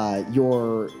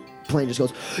 your plane just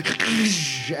goes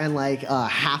and like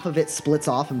half of it splits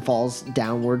off and falls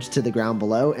downwards to the ground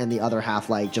below, and the other half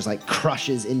like just like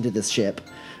crushes into the ship.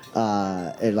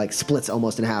 It like splits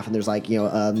almost in half, and there's like, you know,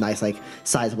 a nice like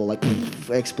sizable like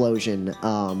explosion,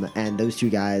 and those two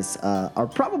guys are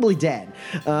probably dead.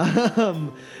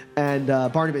 And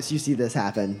Barnabas, you see this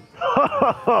happen.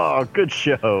 Oh, good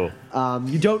show.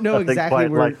 You don't know Nothing exactly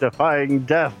quite where like defying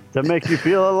death to make you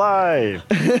feel alive.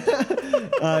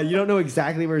 you don't know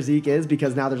exactly where Zeke is,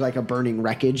 because now there's like a burning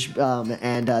wreckage,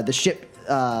 and the ship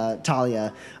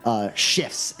Talia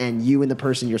shifts, and you and the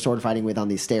person you're sword fighting with on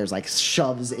these stairs like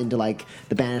shoves into like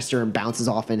the banister and bounces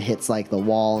off and hits like the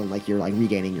wall, and like you're like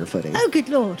regaining your footing. Oh, good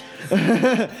lord.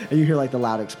 And you hear like the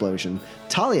loud explosion.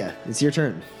 Talia, it's your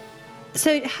turn.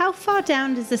 So how far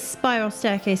down does this spiral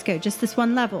staircase go? Just this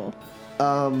one level?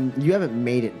 You haven't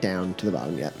made it down to the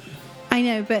bottom yet. I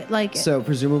know, but like... So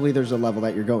presumably there's a level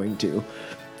that you're going to.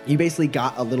 You basically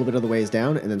got a little bit of the ways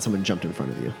down, and then someone jumped in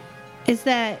front of you. Is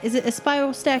it a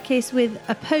spiral staircase with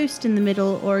a post in the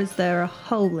middle, or is there a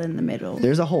hole in the middle?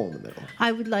 There's a hole in the middle.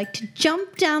 I would like to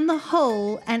jump down the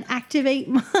hole and activate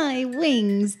my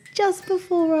wings just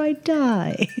before I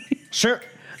die. Sure.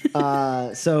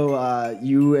 So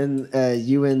you and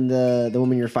the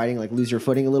woman you're fighting like lose your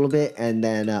footing a little bit, and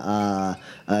then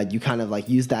you kind of like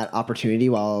use that opportunity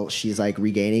while she's like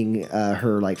regaining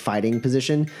her like fighting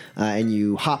position, and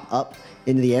you hop up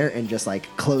into the air and just like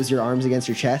close your arms against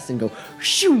your chest and go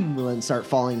shoom, and start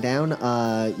falling down.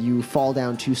 You fall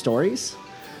down 2 stories,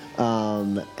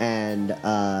 and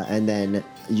then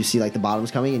you see like the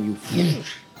bottom's coming, and you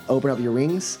open up your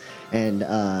wings and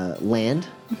land.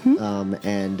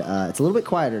 And it's a little bit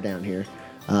quieter down here.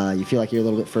 You feel like you're a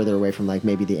little bit further away from like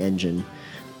maybe the engine,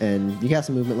 and you got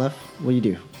some movement left. What do you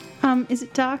do? Is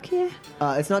it dark here?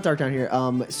 It's not dark down here.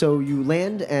 So you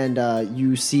land, and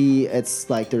you see it's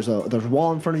like there's a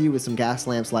wall in front of you with some gas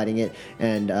lamps lighting it,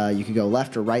 and you could go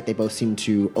left or right. They both seem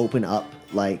to open up,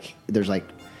 like there's like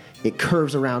it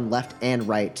curves around left and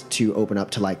right to open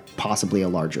up to like possibly a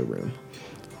larger room.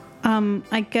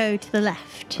 I go to the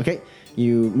left. Okay,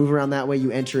 you move around that way.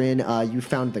 You enter in. You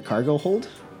found the cargo hold,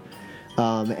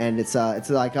 and it's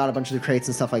like got a bunch of the crates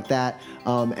and stuff like that.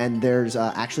 And there's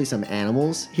actually some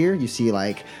animals here. You see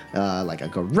like a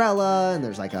gorilla, and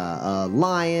there's like a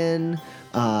lion,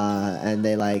 and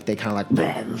they kind of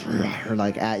like or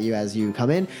like at you as you come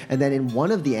in. And then in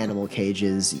one of the animal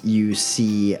cages, you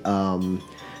see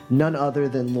none other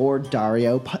than Lord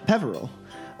Dario Peveril.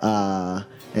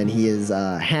 And he is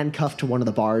handcuffed to one of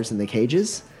the bars in the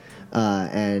cages.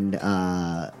 And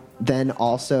then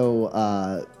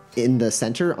also in the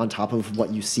center, on top of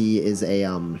what you see is a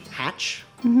hatch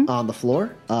on the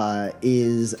floor,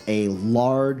 is a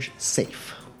large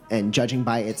safe. And judging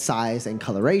by its size and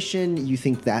coloration, you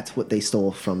think that's what they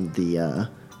stole from the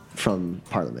from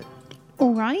Parliament.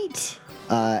 All right.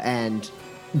 And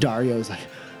Dario's like,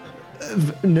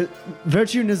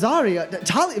 Virtue Nazaria,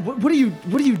 Talia, what are you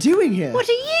doing here? What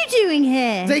are you doing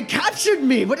here? They captured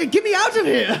me. Get me out of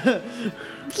here.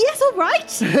 Yes, all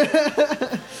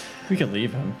right. We can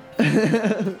leave him.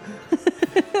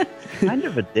 Kind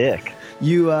of a dick.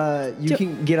 You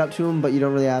can get up to him, but you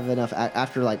don't really have enough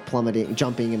after like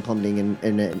jumping and plummeting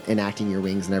and acting your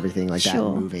wings and everything like that,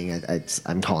 and moving.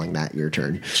 I'm calling that your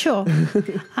turn. Sure.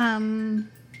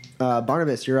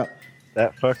 Barnabas, you're up.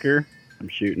 That fucker. I'm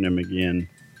shooting him again.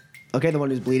 Okay, the one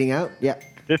who's bleeding out. Yeah.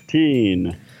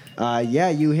 15. Yeah,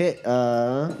 you hit.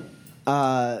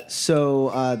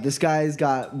 So this guy's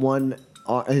got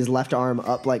his left arm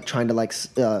up, like trying to like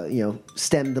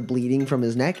stem the bleeding from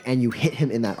his neck, and you hit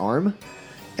him in that arm,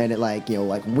 and it like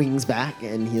wings back,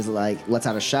 and he's like lets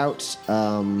out a shout,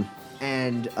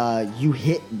 and you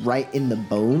hit right in the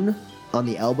bone on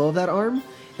the elbow of that arm.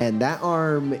 And that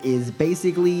arm is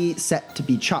basically set to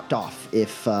be chopped off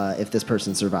if this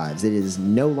person survives. It is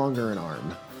no longer an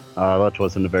arm. That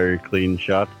wasn't a very clean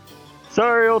shot.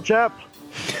 Sorry, old chap.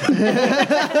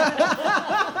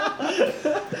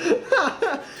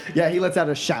 Yeah, he lets out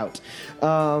a shout.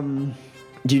 Do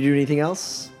you do anything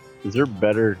else? Is there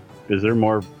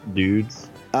more dudes?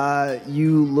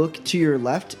 You look to your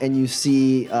left and you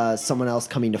see someone else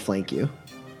coming to flank you.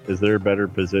 Is there a better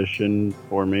position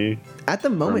for me? At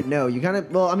the moment, no. You kind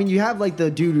of, you have like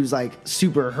the dude who's like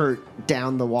super hurt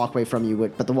down the walkway from you,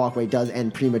 but the walkway does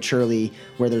end prematurely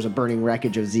where there's a burning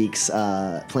wreckage of Zeke's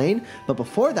plane. But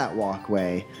before that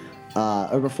walkway,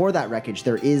 or before that wreckage,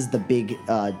 there is the big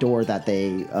door that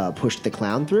they pushed the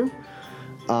clown through,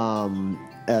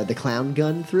 the clown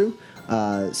gun through.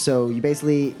 So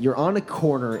you're on a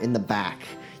corner in the back.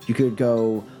 You could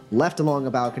go left along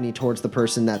a balcony towards the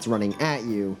person that's running at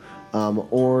you,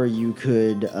 or you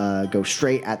could go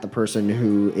straight at the person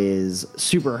who is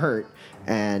super hurt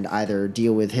and either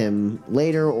deal with him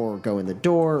later or go in the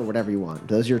door or whatever you want.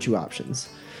 Those are your two options.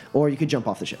 Or you could jump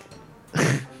off the ship.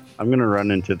 I'm going to run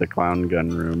into the clown gun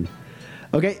room.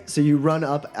 Okay, so you run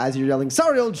up as you're yelling,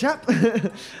 "Sorry, old chap!"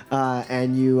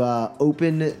 And you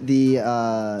open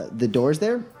the doors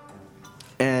there,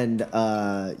 and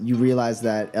you realize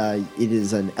that it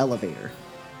is an elevator.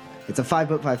 It's a 5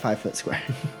 foot by 5 foot square.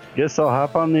 Guess I'll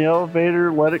hop on the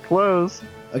elevator, let it close.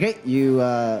 Okay, you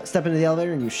step into the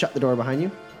elevator and you shut the door behind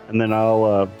you. And then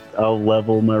I'll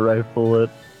level my rifle at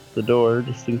the door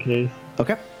just in case.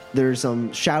 Okay. There's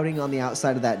some shouting on the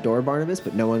outside of that door, Barnabas,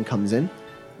 but no one comes in.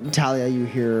 Talia, you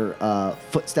hear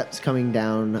footsteps coming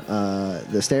down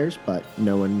the stairs, but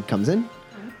no one comes in.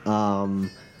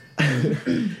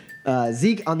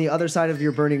 Zeke, on the other side of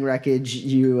your burning wreckage,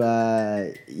 you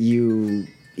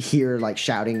hear like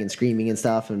shouting and screaming and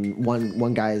stuff, and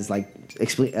one guy is like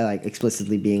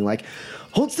explicitly being like,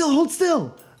 "Hold still, hold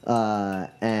still."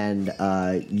 And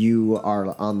you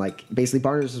are on basically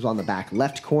Barnabas is on the back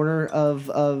left corner of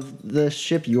the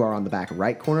ship. You are on the back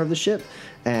right corner of the ship,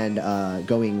 and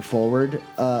going forward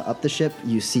up the ship,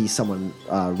 you see someone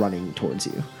running towards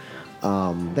you.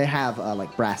 They have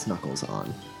brass knuckles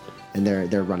on, and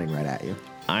they're running right at you.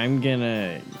 I'm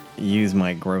gonna use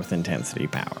my growth intensity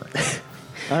power.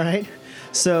 All right.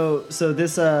 So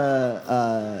this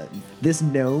this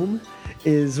gnome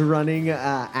is running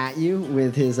at you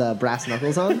with his brass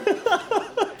knuckles on.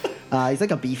 He's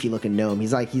like a beefy looking gnome.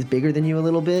 He's bigger than you a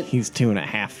little bit. He's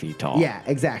 2.5 feet tall. Yeah,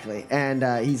 exactly. And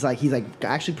he's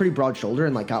actually pretty broad shouldered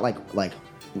and got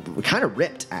kind of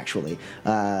ripped actually.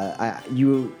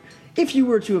 If you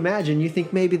were to imagine, you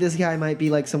think maybe this guy might be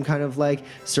some kind of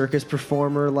circus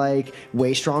performer,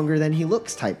 way stronger than he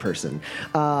looks type person.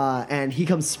 And he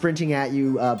comes sprinting at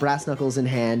you, brass knuckles in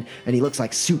hand, and he looks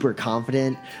super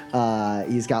confident.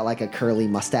 He's got a curly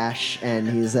mustache, and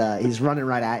he's running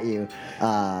right at you.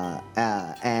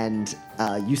 And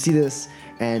you see this,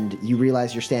 and you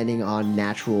realize you're standing on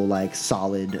natural,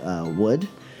 solid wood.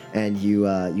 And you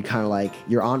kind of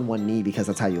you're on one knee because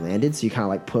that's how you landed. So you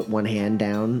kind of put one hand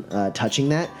down, touching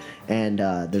that, and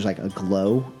there's a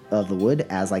glow of the wood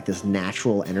as this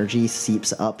natural energy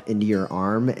seeps up into your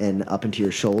arm and up into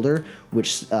your shoulder,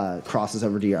 which crosses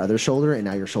over to your other shoulder, and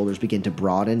now your shoulders begin to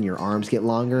broaden, your arms get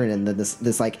longer, and then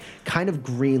this kind of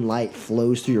green light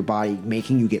flows through your body,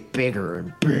 making you get bigger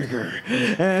and bigger,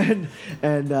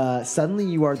 and suddenly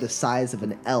you are the size of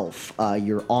an elf.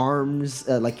 Your arms,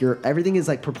 everything is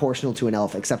proportional to an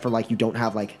elf, except for you don't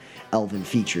have elven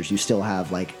features. You still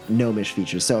have gnomish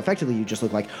features. So effectively, you just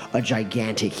look like a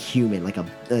gigantic human,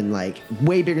 and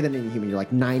way bigger than any human. You're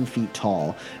 9 feet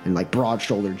tall and broad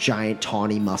shouldered, giant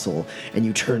tawny muscle. And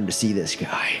you turn to see this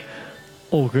guy.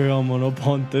 Okay, I'm gonna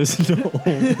punt this gnome.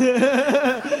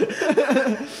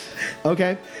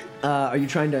 Okay. Are you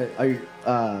trying to? Are you?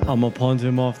 I'm gonna punt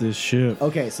him off this ship.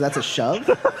 Okay, so that's a shove.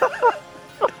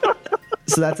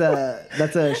 So that's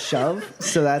a shove.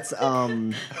 So that's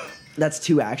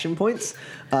 2 action points.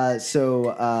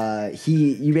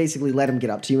 You basically let him get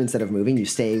up to you instead of moving. You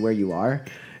stay where you are,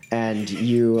 and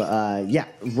you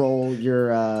roll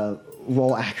your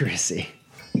roll accuracy.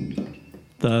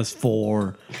 That's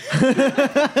 4.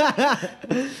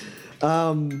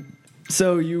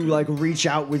 So you reach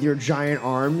out with your giant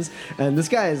arms, and this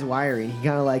guy is wiry. He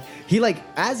kind of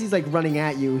as he's running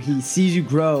at you, he sees you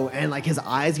grow, and his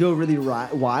eyes go really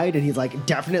wide, and he's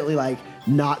definitely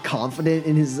not confident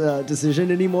in his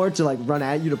decision anymore to run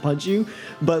at you to punch you.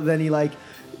 But then he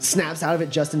snaps out of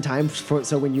it just in time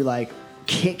so when you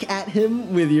kick at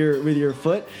him with your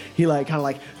foot, he kind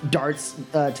of darts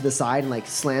to the side and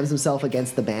slams himself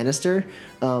against the banister,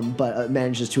 but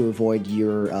manages to avoid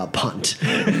your punt.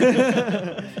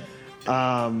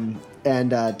 And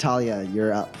Talia,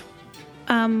 you're up.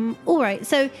 All right.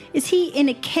 So is he in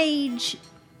a cage,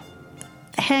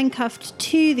 handcuffed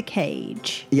to the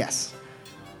cage? Yes.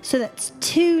 So that's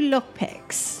 2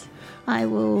 lockpicks. I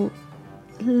will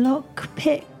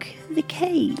lockpick the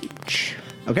cage.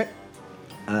 Okay.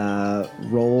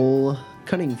 Roll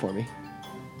cunning for me.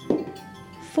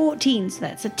 14, so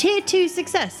that's a tier 2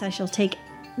 success. I shall take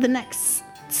the next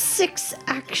 6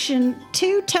 action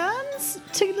 2 turns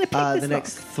to pick this The lock.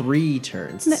 next 3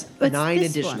 turns. No, it's 9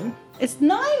 this additional. one. It's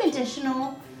 9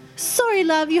 additional. Sorry,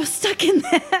 love, you're stuck in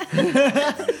there.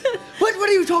 What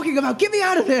are you talking about? Get me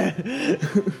out of there!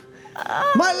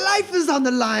 My life is on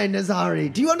the line,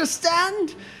 Azari. Do you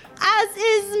understand? As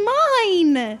is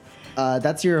mine.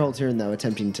 That's your whole turn, though,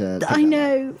 attempting to. I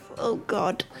know. Oh,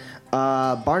 God.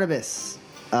 Barnabas,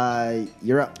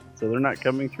 you're up. So they're not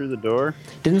coming through the door?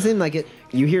 Didn't seem like it.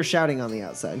 You hear shouting on the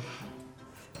outside.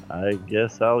 I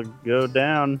guess I'll go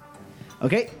down.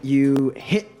 Okay, you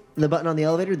hit the button on the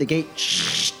elevator. The gate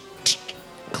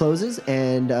closes,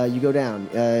 and you go down.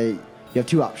 You have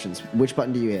two options. Which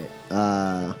button do you hit?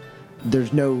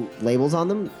 There's no labels on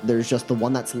them. There's just the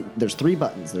one that's. There's three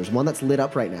buttons. There's one that's lit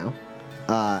up right now,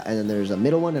 and then there's a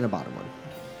middle one and a bottom one.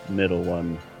 Middle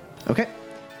one. Okay,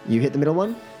 you hit the middle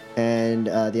one, and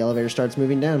the elevator starts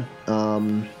moving down.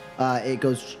 It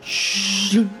goes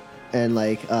and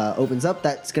opens up.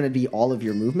 That's gonna be all of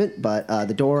your movement, but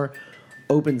the door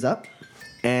opens up,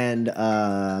 and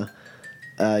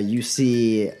you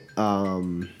see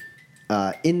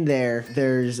in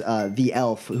there's the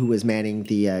elf who was manning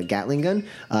the Gatling gun.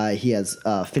 He has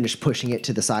finished pushing it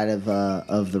to the side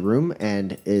of the room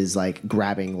and is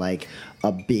grabbing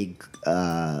a big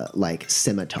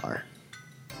scimitar.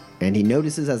 And he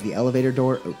notices as the elevator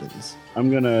door opens. I'm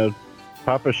going to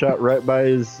pop a shot right by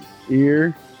his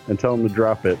ear and tell him to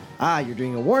drop it. You're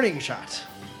doing a warning shot.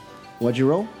 What'd you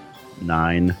roll?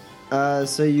 9.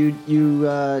 So you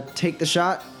take the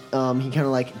shot. He kind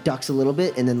of ducks a little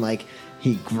bit, and then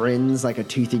he grins a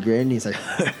toothy grin. He's like,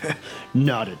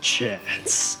 "Not a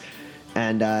chance."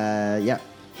 And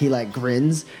he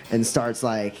grins and starts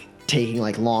taking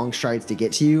long strides to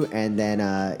get to you, and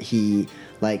then he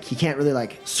can't really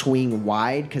swing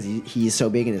wide because he's so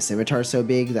big and his scimitar is so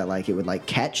big that it would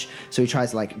catch. So he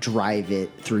tries to drive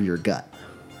it through your gut.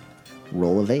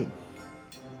 Roll evade.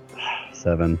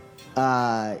 7.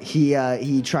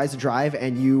 He tries to drive,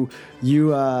 and you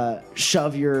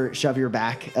shove your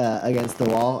back against the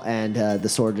wall, and the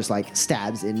sword just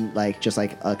stabs in just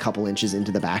a couple inches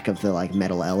into the back of the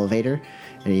metal elevator,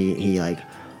 and he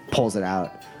pulls it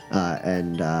out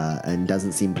and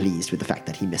doesn't seem pleased with the fact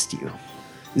that he missed you.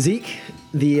 Zeke,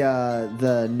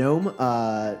 the gnome,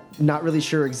 not really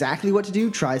sure exactly what to do,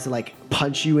 tries to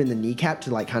punch you in the kneecap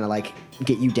to kind of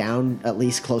get you down at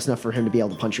least close enough for him to be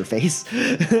able to punch your face.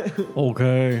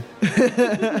 Okay.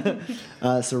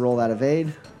 So roll that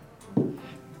evade.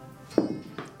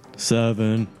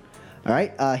 7. All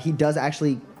right. He does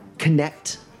actually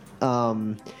connect,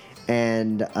 and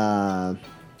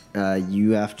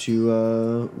you have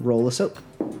to roll a soak.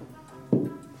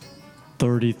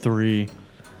 33.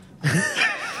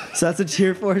 So that's a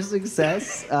tier 4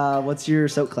 success. What's your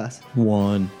soak class?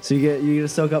 1. So you get to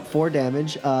soak up 4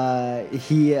 damage.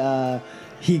 He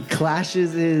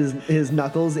clashes his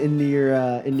knuckles into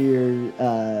your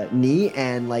knee,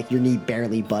 and your knee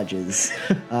barely budges.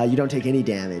 You don't take any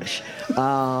damage.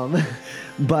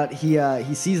 But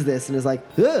he sees this and is like,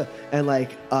 ugh,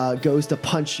 and goes to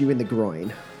punch you in the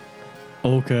groin.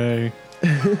 Okay.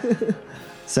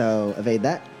 So evade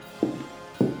that.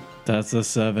 That's a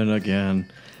 7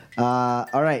 again. All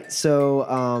right,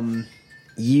 so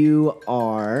you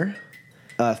are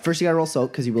first you gotta roll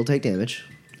soak because you will take damage.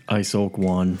 I soak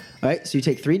 1. All right, so you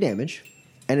take 3 damage,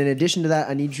 and in addition to that,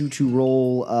 I need you to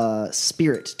roll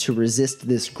spirit to resist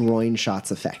this groin shot's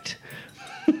effect.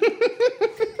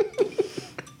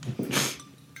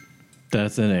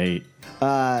 That's an 8.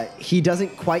 He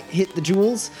doesn't quite hit the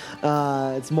jewels.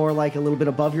 It's more a little bit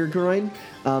above your groin.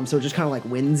 So it just kind of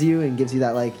wins you and gives you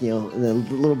that a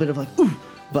little bit of ooh,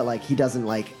 but he doesn't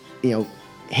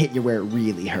hit you where it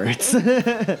really hurts.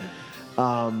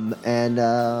 And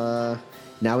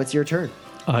now it's your turn.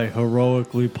 I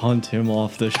heroically punt him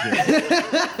off the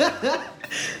ship.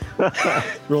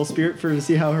 Roll spirit to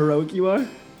see how heroic you are.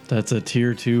 That's a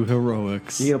tier 2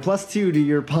 heroics. You get a +2 to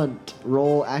your punt.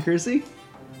 Roll accuracy.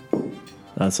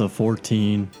 That's a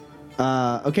 14.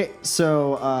 Okay,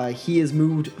 so he has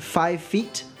moved 5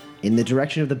 feet in the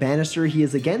direction of the banister he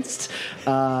is against. He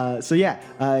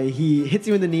hits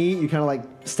you in the knee. You kind of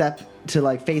step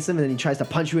to face him, and then he tries to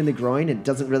punch you in the groin. It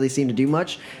doesn't really seem to do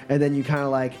much. And then you kind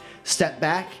of step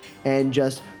back and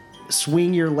just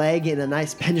swing your leg in a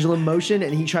nice pendulum motion,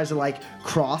 and he tries to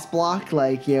cross block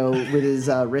with his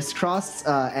wrist crossed,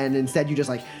 and instead you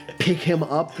just pick him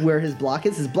up where his block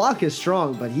is. His block is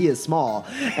strong, but he is small,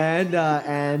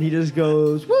 and he just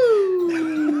goes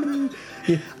woo.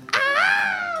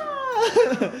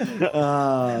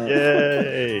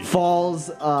 Yay! Falls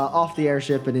off the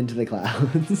airship and into the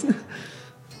clouds.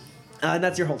 And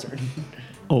that's your whole turn.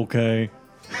 Okay.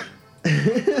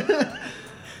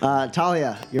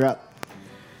 Talia, you're up.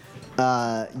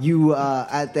 You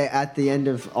at the end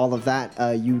of all of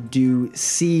that, you do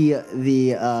see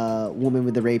the woman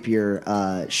with the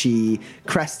rapier. She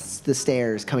crests the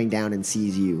stairs coming down and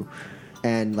sees you,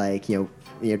 and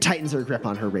tightens her grip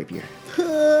on her rapier.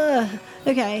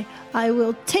 Okay, I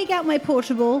will take out my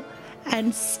portable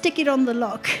and stick it on the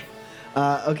lock.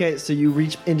 Okay, so you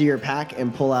reach into your pack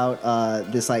and pull out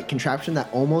this contraption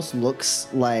that almost looks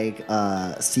like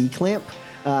a C-clamp.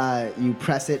 You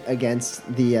press it against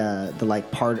the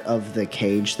part of the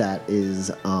cage that is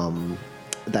the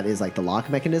lock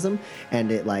mechanism,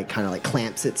 and it kind of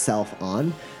clamps itself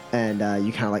on, and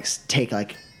you kind of take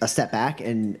a step back,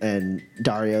 and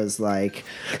Dario's like,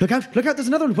 look out, there's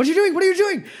another one, what are you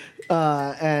doing?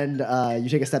 And you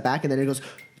take a step back, and then it goes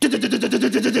and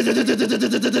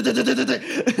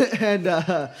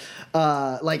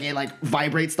it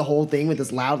vibrates the whole thing with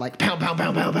this loud pound,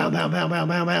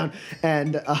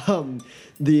 and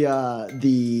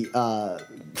the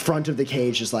front of the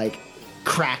cage just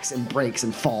cracks and breaks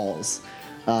and falls,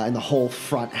 and the whole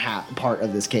front part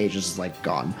of this cage is just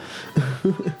gone.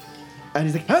 And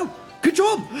he's like, oh, good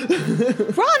job!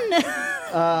 Run!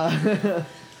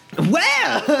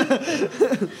 Where?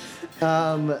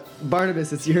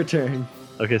 Barnabas, it's your turn.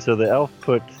 Okay, so the elf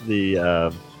put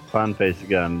the clown face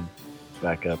gun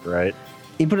back up, right?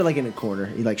 He put it in a corner.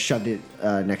 He shoved it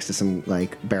next to some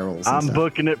barrels. And I'm stuff.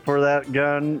 booking it for that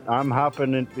gun. I'm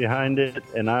hopping it behind it,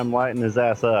 and I'm lighting his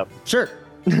ass up. Sure.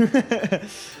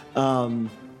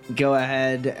 Go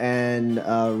ahead and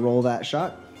roll that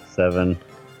shot. 7.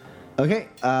 Okay.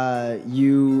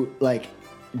 You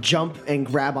jump and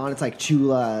grab on. It's two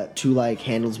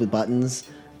handles with buttons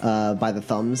by the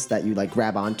thumbs that you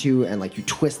grab onto, and you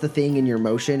twist the thing in your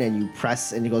motion, and you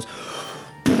press, and it goes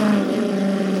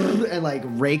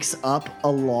and rakes up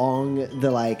along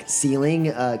the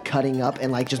ceiling, cutting up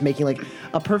and just making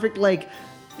a perfect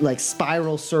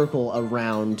spiral circle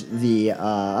around the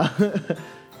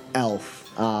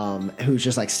elf, who's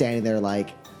just standing there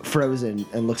frozen,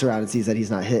 and looks around and sees that he's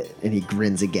not hit, and he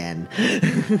grins again.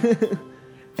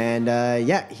 And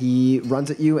he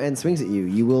runs at you and swings at you.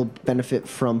 You will benefit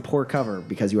from poor cover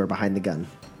because you are behind the gun.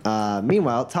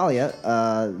 Meanwhile, Talia,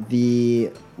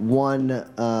 the one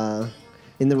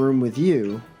in the room with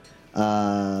you,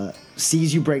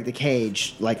 sees you break the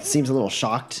cage, seems a little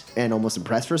shocked and almost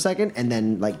impressed for a second, and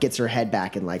then gets her head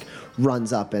back and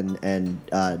runs up and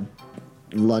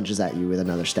lunges at you with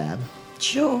another stab.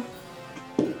 Sure.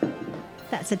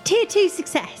 That's a tier 2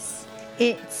 success.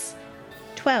 It's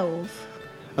 12.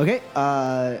 Okay,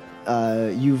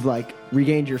 you've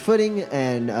regained your footing,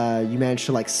 and you managed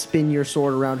to spin your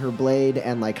sword around her blade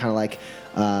and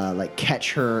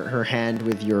catch her hand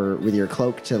with your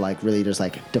cloak to really just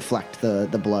deflect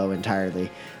the blow entirely,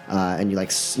 and you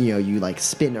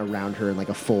spin around her in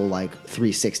a full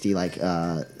 360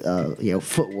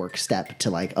 footwork step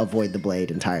to avoid the blade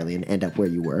entirely and end up where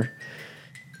you were.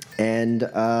 And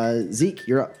Zeke,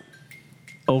 you're up.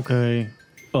 Okay.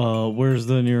 Where's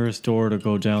the nearest door to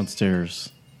go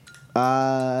downstairs?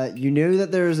 You knew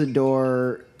that there's a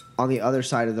door on the other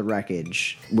side of the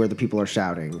wreckage where the people are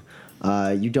shouting.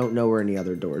 You don't know where any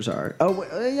other doors are. Oh,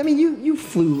 I mean, you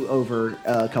flew over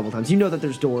a couple times. You know that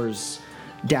there's doors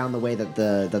down the way that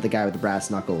the guy with the brass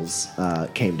knuckles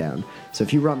came down. So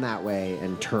if you run that way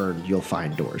and turn, you'll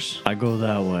find doors. I go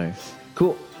that way.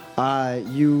 Cool.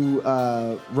 You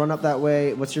run up that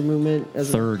way. What's your movement?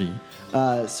 30.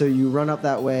 So you run up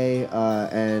that way,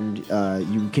 and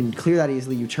you can clear that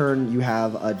easily. You turn. You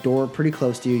have a door pretty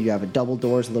close to you. You have a double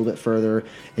doors a little bit further,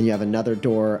 and you have another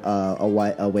door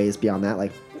a ways beyond that,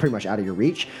 pretty much out of your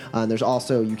reach. And there's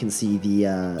also, you can see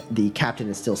the captain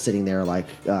is still sitting there,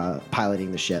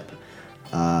 piloting the ship.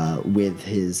 With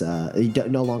his, he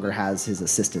no longer has his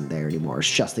assistant there anymore. It's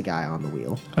just the guy on the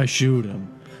wheel. I shoot him.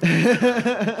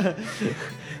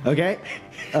 Okay,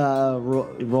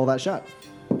 roll that shot.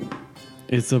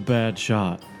 It's a bad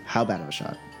shot. How bad of a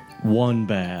shot? 1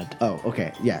 bad. Oh,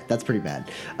 okay. Yeah, that's pretty bad.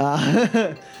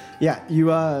 Yeah,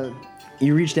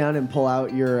 you reach down and pull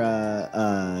out your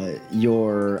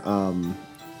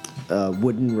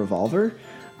wooden revolver,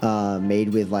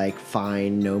 made with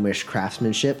fine gnomish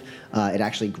craftsmanship. It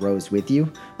actually grows with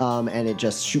you, and it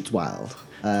just shoots wild.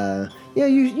 Yeah,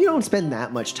 you don't spend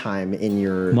that much time in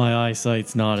your. My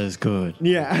eyesight's not as good.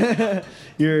 Yeah,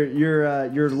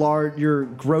 your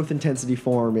growth intensity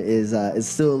form is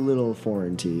still a little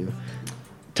foreign to you.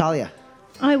 Talia.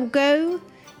 I will go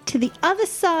to the other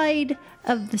side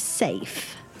of the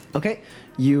safe. Okay,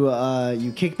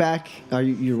 you kick back.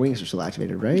 Your wings are still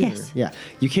activated, right? Yes. Yeah.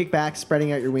 You kick back,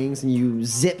 spreading out your wings, and you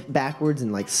zip backwards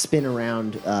and spin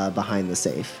around behind the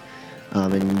safe,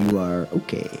 and you are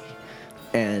okay.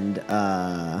 And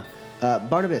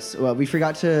Barnabas, well, we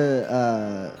forgot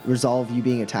to resolve you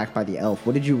being attacked by the elf.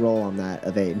 What did you roll on that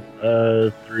evade?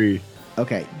 3.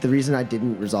 Okay, the reason I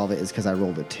didn't resolve it is because I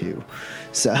rolled a 2.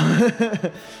 So,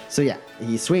 so yeah,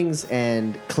 he swings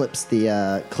and clips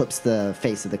the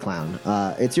face of the clown.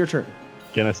 It's your turn.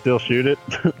 Can I still shoot it?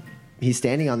 He's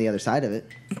standing on the other side of it.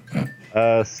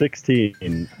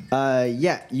 16.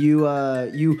 Yeah,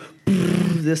 you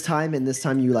this time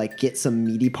you like get some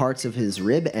meaty parts of his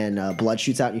rib and blood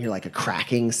shoots out and you hear like a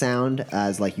cracking sound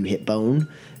as like you hit bone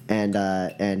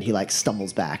and he like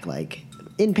stumbles back like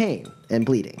in pain and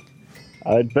bleeding.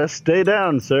 I'd best stay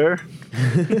down, sir.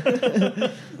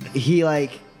 He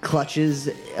like clutches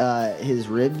his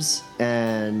ribs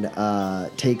and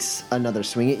takes another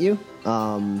swing at you.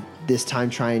 This time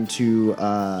trying to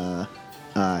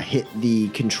hit the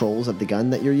controls of the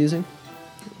gun that you're using.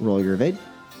 Roll your evade.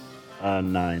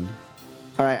 9.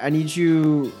 All right, I need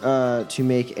you to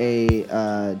make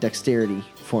a dexterity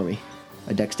for me.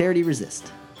 A dexterity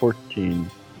resist. 14.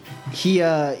 He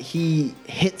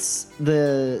hits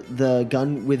the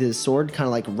gun with his sword, kind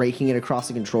of like raking it across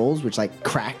the controls, which like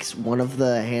cracks one of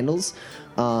the handles,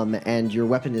 and your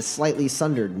weapon is slightly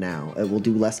sundered now. It will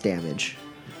do less damage.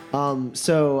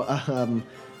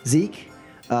 Zeke,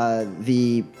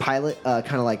 the pilot,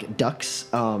 kind of like ducks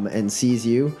and sees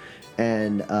you,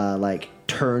 and like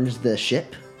turns the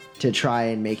ship to try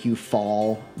and make you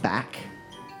fall back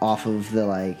off of the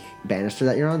like banister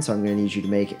that you're on. So I'm going to need you to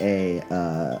make a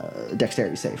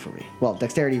dexterity save for me. Well,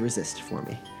 dexterity resist for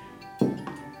me.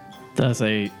 That's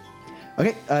 8.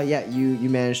 Okay. Yeah. You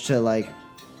managed to like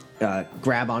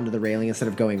grab onto the railing instead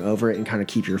of going over it and kind of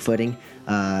keep your footing.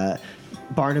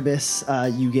 Barnabas,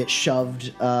 you get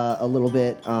shoved a little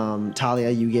bit.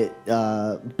 Talia, you get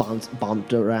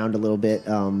bumped around a little bit,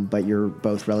 but you're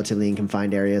both relatively in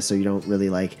confined areas, so you don't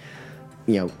really like,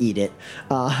 eat it.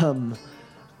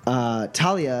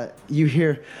 Talia, you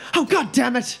hear, "Oh God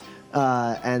damn it!"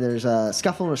 And there's a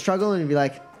scuffle and a struggle, and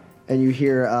you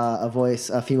hear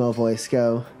a female voice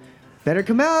go, "Better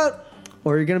come out,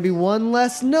 or you're gonna be one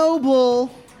less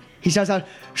noble." He shouts out,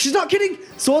 "She's not kidding!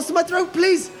 Swords to my throat,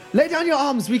 please! Lay down your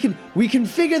arms. We can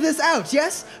figure this out.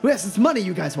 Yes, yes, it's money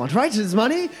you guys want, right? It's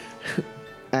money."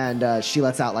 And she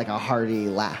lets out like a hearty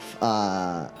laugh.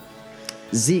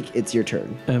 Zeke, it's your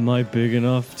turn. Am I big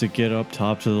enough to get up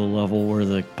top to the level where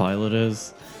the pilot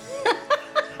is?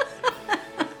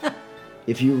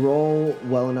 If you roll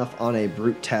well enough on a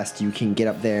brute test, you can get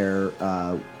up there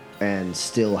and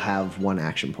still have one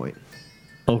action point.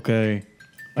 Okay,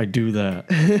 I do that.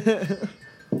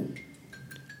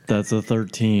 That's a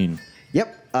 13.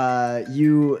 Yep.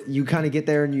 You kind of get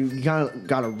there and you kind of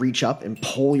got to reach up and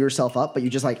pull yourself up, but you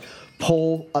just like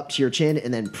pull up to your chin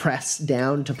and then press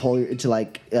down to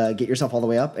get yourself all the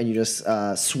way up, and you just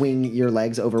swing your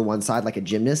legs over one side like a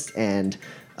gymnast and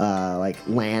like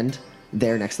land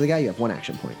there next to the guy. You have one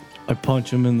action point. I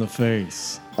punch him in the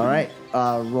face. All right.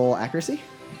 Roll accuracy.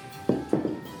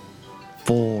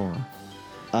 4.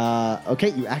 Okay,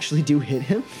 you actually do hit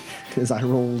him because I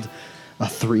rolled a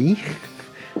 3.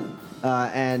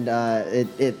 And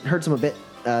it hurts him a bit.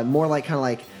 More like kind of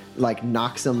like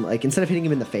knocks him, like instead of hitting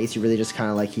him in the face, you really just kind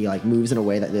of like he like moves in a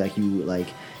way that like you like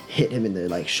hit him in the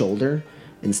like shoulder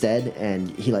instead, and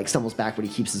he like stumbles back, but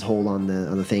he keeps his hold on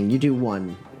the thing. You do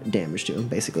 1 damage to him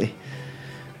basically.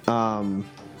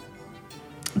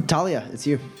 Talia, it's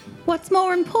you. What's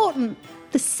more important,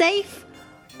 the safe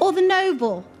or the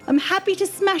noble? I'm happy to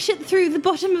smash it through the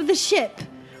bottom of the ship.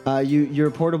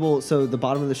 You're portable, so the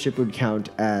bottom of the ship would count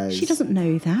as... She doesn't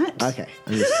know that. Okay.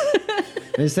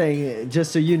 I'm just saying,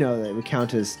 just so you know, that it would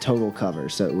count as total cover,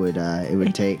 so it would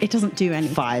take... It doesn't do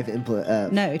anything.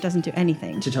 5 No, it doesn't do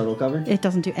anything. to total cover? It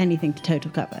doesn't do anything to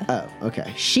total cover. Oh,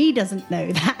 okay. She doesn't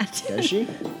know that. Does she?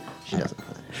 She doesn't know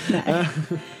that.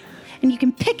 No. And you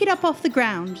can pick it up off the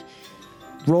ground.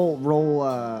 Roll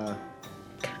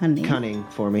cunning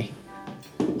for me.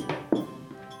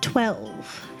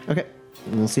 12. Okay.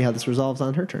 And we'll see how this resolves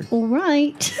on her turn. All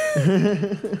right.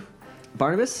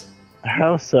 Barnabas?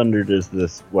 How sundered is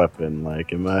this weapon?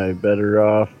 Like, am I better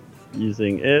off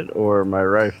using it or my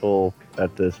rifle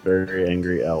at this very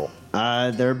angry elf?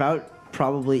 They're about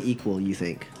probably equal, you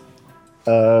think.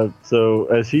 So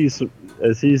as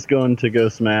he's going to go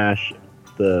smash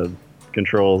the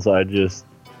controls, I just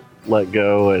let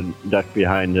go and duck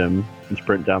behind him and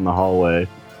sprint down the hallway.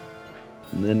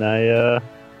 And then I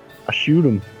shoot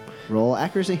him. Roll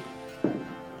accuracy.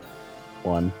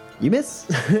 1. You miss.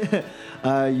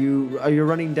 Are you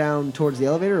running down towards the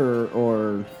elevator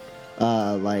or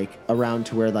like around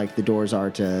to where like the doors are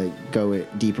to go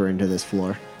deeper into this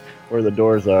floor? where the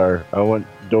doors are. I want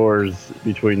doors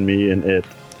between me and it.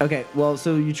 Okay, well,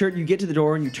 so you get to the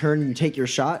door and you turn and you take your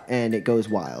shot and it goes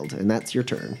wild, and that's your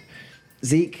turn.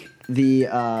 Zeke, the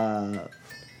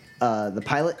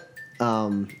pilot,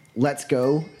 lets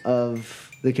go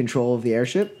of the control of the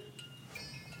airship,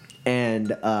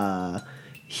 and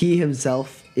he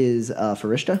himself is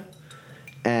Farishta,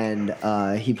 and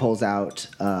he pulls out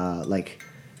like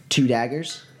 2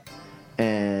 daggers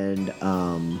and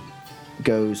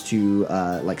goes to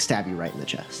like stab you right in the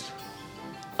chest.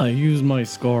 I use my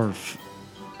scarf.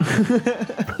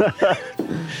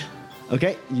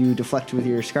 Okay, you deflect with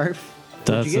your scarf.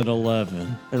 What'd That's you an get?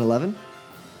 11. An 11.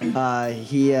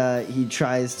 He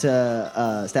tries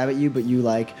to stab at you, but you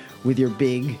like with your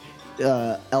big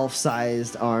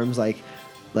elf-sized arms, like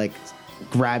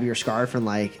grab your scarf and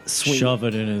like swing. Shove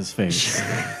it in his face.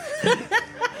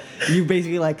 You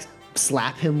basically like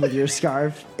slap him with your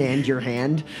scarf and your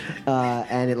hand,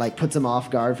 and it like puts him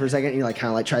off guard for a second. He like kind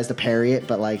of like tries to parry it,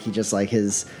 but like he just like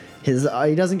his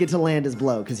he doesn't get to land his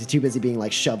blow because he's too busy being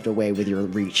like shoved away with your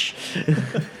reach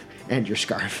and your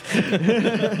scarf.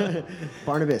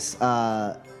 Barnabas,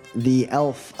 the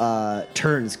elf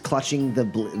turns, clutching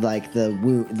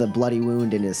the bloody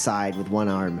wound in his side with one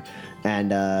arm,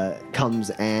 and comes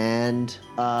and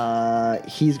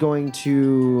he's going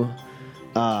to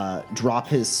drop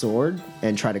his sword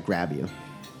and try to grab you.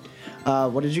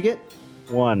 What did you get?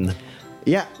 1.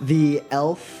 Yeah, the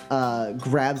elf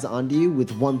grabs onto you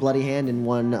with one bloody hand and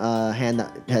one hand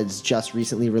that has just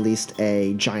recently released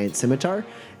a giant scimitar,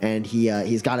 and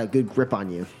he's got a good grip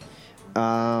on you.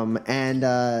 And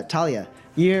Talia,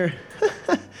 you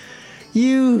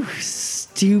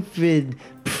stupid,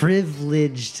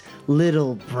 privileged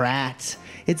little brat.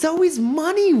 It's always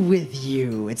money with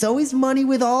you. It's always money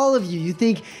with all of you. You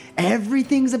think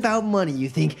everything's about money. You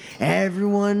think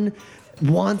everyone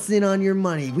wants in on your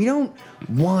money. We don't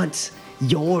want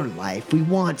your life. We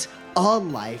want a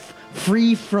life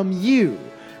free from you.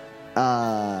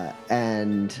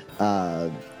 And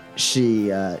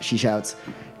she shouts,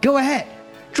 "Go ahead,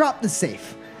 drop the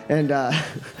safe." And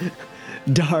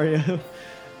Dario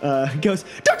goes,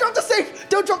 "Don't drop the safe!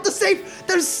 Don't drop the safe!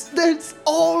 There's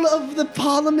all of the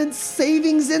Parliament's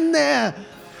savings in there.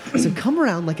 So come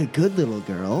around like a good little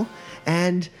girl,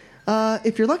 and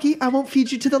if you're lucky, I won't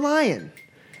feed you to the lion,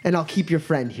 and I'll keep your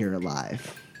friend here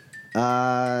alive."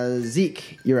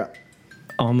 Zeke, you're up.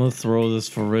 I'm gonna throw this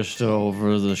Farishta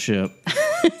over the ship.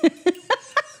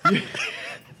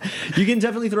 You can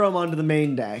definitely throw him onto the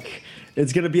main deck.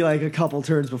 It's gonna be like a couple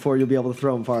turns before you'll be able to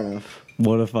throw him far enough.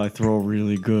 What if I throw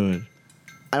really good?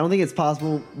 I don't think it's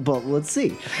possible, but let's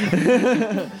see.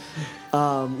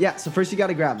 Yeah, so first you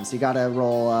gotta grab him, so you gotta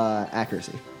roll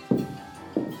accuracy.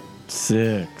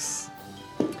 6.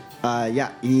 Yeah,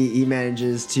 he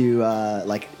manages to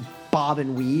like bob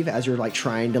and weave as you're like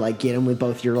trying to like get him with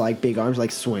both your like big arms,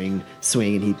 like swing,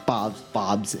 and he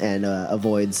bobs and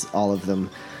avoids all of them.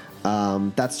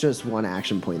 That's just one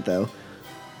action point though.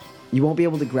 You won't be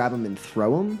able to grab him and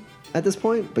throw him at this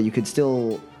point, but you could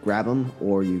still grab him,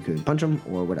 or you could punch him,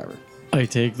 or whatever. I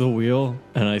take the wheel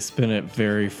and I spin it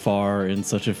very far in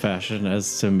such a fashion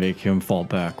as to make him fall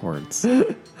backwards.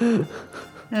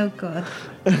 Oh, God.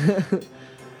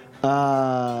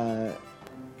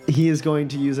 He is going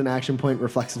to use an action point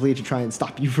reflexively to try and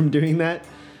stop you from doing that.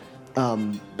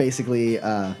 Basically,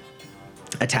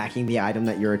 attacking the item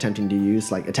that you're attempting to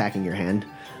use, like attacking your hand.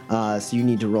 So you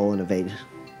need to roll and evade.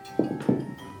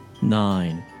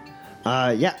 9.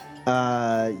 Yeah.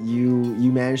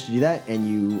 You manage to do that,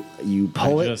 and you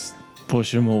pull I it. just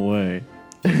push him away.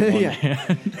 One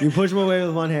hand. You push him away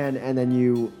with one hand, and then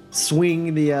you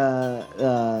swing the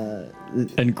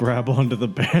And grab onto the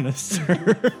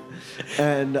banister.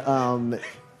 and Lord.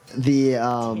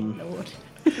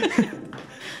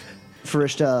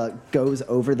 Farishta goes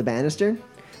over the banister,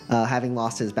 having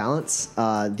lost his balance.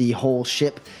 The whole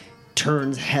ship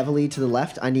turns heavily to the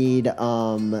left. I need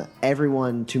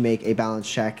everyone to make a balance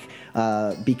check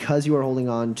because you are holding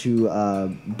on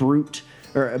to brute,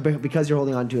 or because you're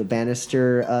holding on to a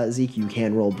banister. Zeke, you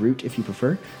can roll brute if you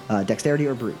prefer, dexterity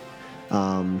or brute.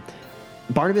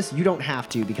 Barnabas, you don't have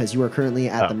to because you are currently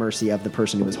at the mercy of the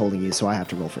person who is holding you, so I have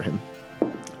to roll for him.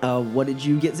 What did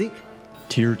you get, Zeke?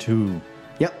 Tier 2.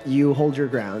 Yep, you hold your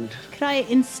ground. Could I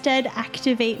instead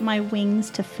activate my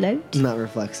wings to float? Not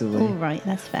reflexively. All right,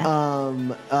 that's fair.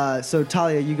 So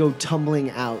Talia, you go tumbling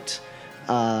out.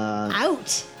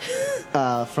 Out!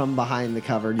 From behind the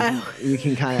cover. You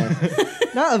can kind of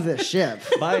not of the ship.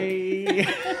 Bye.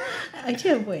 I do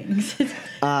have wings.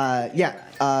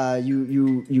 Yeah.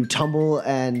 You tumble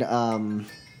and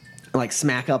like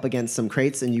smack up against some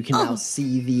crates, and you can now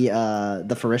see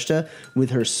the Farishta with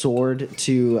her sword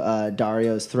to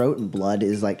Dario's throat, and blood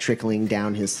is like trickling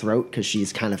down his throat because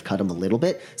she's kind of cut him a little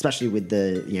bit, especially with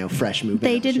the fresh movement.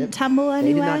 They of the didn't ship. tumble They did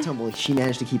anywhere? not tumble. She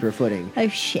managed to keep her footing. Oh,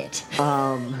 shit.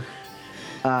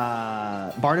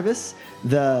 Barnabas,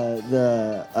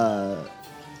 the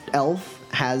elf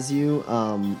has you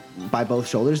by both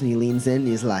shoulders, and he leans in and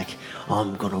he's like,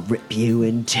 I'm gonna rip you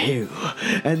in two.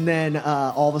 And then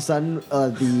all of a sudden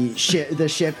the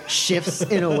ship shifts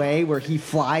in a way where he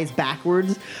flies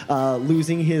backwards,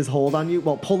 losing his hold on you,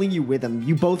 well, pulling you with him.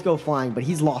 You both go flying, but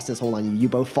he's lost his hold on you. You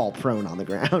both fall prone on the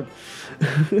ground.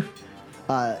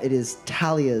 It is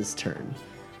Talia's turn.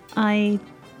 I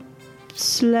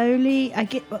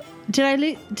get.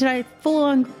 Did I fall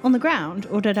on the ground,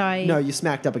 or did I? No, you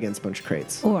smacked up against a bunch of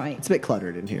crates. All right. It's a bit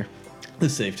cluttered in here. The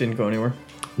safe didn't go anywhere.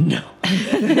 No.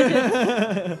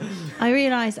 I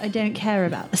realise I don't care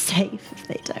about the safe if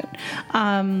they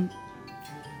don't.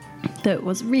 Though it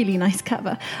was really nice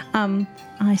cover.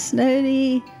 I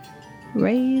slowly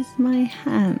raise my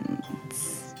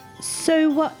hands. So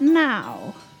what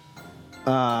now?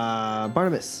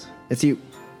 Barnabas, it's you.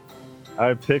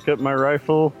 I pick up my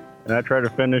rifle and I try to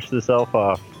finish this elf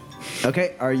off.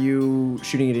 Okay, are you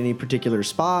shooting at any particular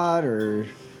spot, or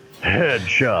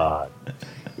Headshot.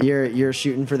 you're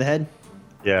shooting for the head?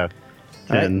 Yeah.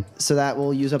 All right, 10. so that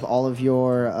will use up all of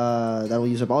your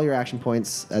all your action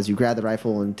points as you grab the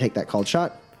rifle and take that called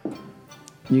shot.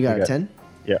 You got a 10.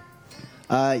 Yeah.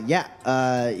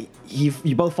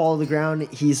 You both fall to the ground.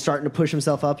 He's starting to push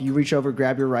himself up. You reach over,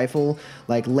 grab your rifle,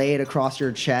 like lay it across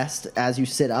your chest as you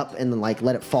sit up, and then like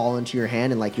let it fall into your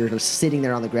hand, and like you're just sitting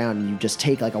there on the ground, and you just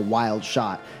take like a wild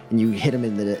shot, and you hit him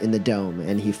in the dome,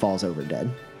 and he falls over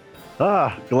dead.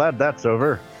 Glad that's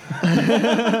over.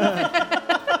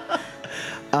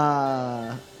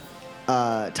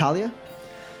 Talia.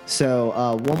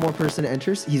 So one more person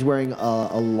enters. He's wearing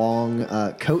a long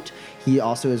coat. He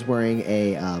also is wearing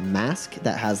a mask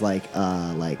that has like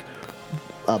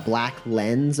a black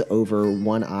lens over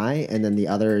one eye, and then the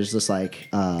other is just like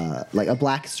a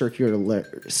black circular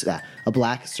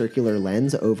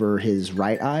lens over his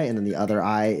right eye, and then the other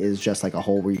eye is just like a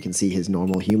hole where you can see his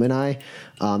normal human eye.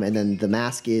 And then the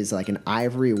mask is like an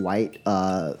ivory white,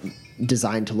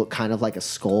 designed to look kind of like a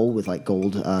skull with like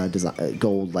gold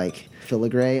like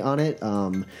filigree on it.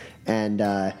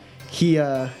 And he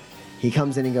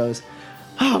comes in and goes,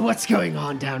 "Oh, what's going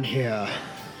on down here?"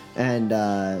 And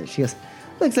she goes,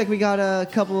 "Looks like we got a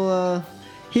couple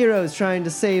heroes trying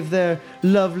to save their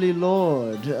lovely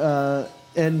lord,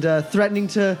 and threatening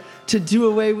to do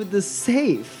away with the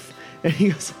safe." And he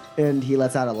goes, and he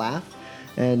lets out a laugh,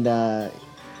 and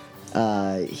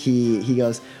he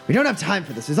goes, "We don't have time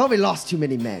for this. We've already lost too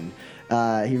many men."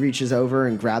 He reaches over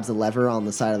and grabs a lever on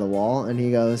the side of the wall, and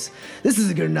he goes, "This is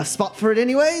a good enough spot for it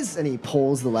anyways." And he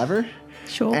pulls the lever.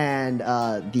 Sure. And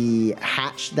the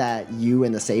hatch that you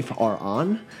and the safe are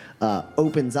on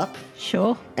opens up.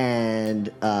 Sure. And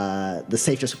the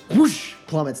safe just whoosh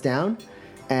plummets down.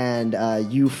 And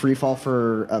you free fall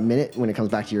for a minute. When it comes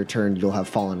back to your turn, you'll have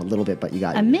fallen a little bit, but you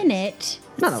got A minute?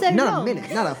 not So a long. minute,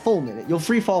 not a full minute. You'll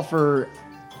free fall for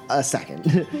a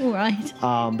second. All right.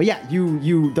 But yeah,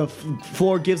 the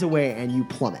floor gives away and you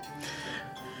plummet.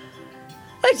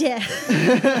 Oh dear.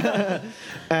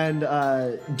 And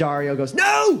Dario goes,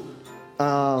 "No!"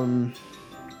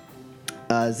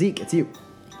 Zeke, it's you.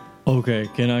 Okay,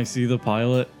 can I see the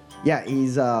pilot? Yeah,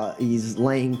 he's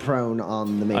laying prone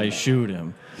on the main I deck. shoot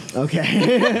him.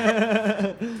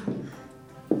 Okay.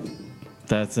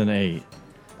 That's an 8.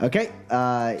 Okay.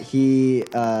 He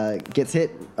gets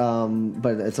hit,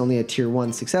 but it's only a tier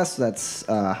 1 success. So that's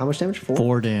how much damage? 4?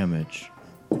 4 damage.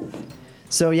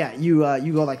 So yeah, you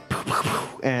go like,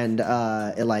 and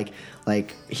it like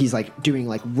he's like doing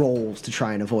like rolls to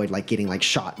try and avoid like getting like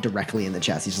shot directly in the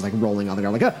chest. He's just like rolling on the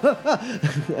ground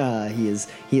like he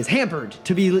is hampered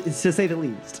to say the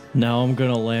least. Now I'm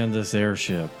gonna land this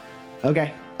airship.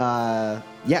 Okay.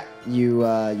 Yeah,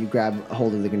 you grab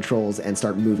hold of the controls and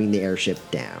start moving the airship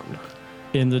down.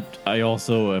 I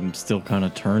also am still kind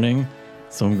of turning,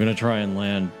 so I'm gonna try and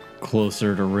land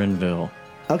closer to Rinville.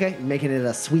 Okay, making it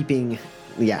a sweeping.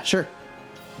 Yeah, sure.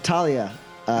 Talia,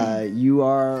 you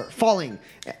are falling.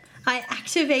 I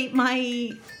activate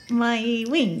my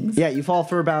wings. Yeah, you fall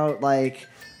for about like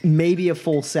maybe a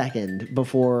full second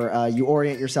before you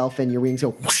orient yourself and your wings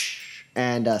go whoosh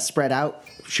and spread out,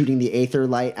 shooting the aether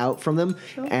light out from them,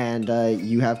 Sure. and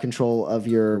you have control of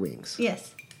your wings.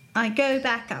 Yes. I go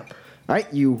back up. All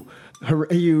right, you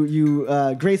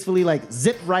gracefully like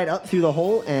zip right up through the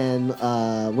hole, and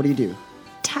what do you do?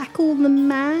 Tackle the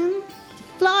man,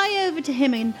 fly over to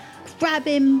him, and grab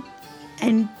him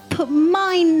and put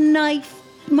my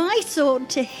sword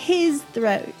to his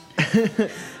throat.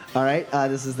 All right.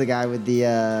 This is the guy with the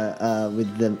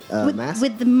mask.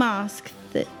 With the mask.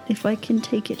 That if I can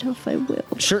take it off, I will.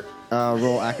 Sure.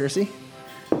 Roll accuracy.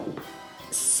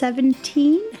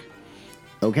 17.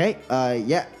 Okay.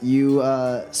 Yeah. You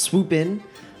swoop in.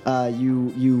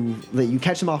 You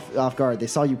catch them off guard. They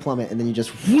saw you plummet, and then you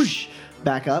just whoosh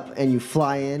back up, and you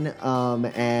fly in,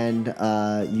 and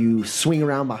you swing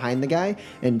around behind the guy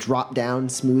and drop down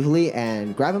smoothly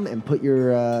and grab him and put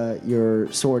your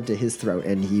sword to his throat.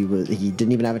 And he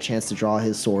didn't even have a chance to draw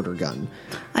his sword or gun.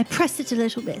 I press it a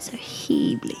little bit so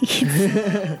he bleeds.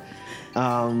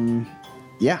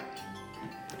 Yeah.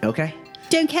 Okay.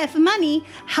 Don't care for money.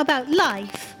 How about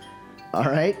life? All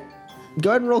right. Go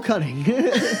ahead and roll cunning.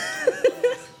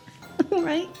 All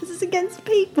right. This is against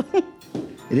people.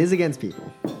 It is against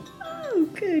people. Oh,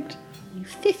 good.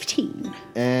 15.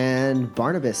 And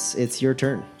Barnabas, it's your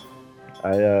turn.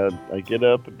 I get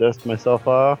up and dust myself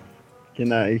off.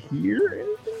 Can I hear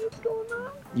anything that's going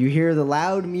on? You hear the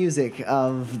loud music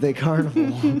of the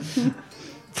carnival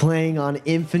playing on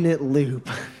infinite loop,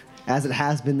 as it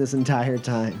has been this entire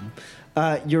time.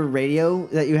 Your radio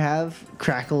that you have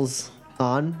crackles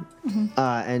on,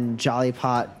 and Jolly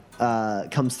Pot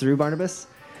comes through, Barnabas.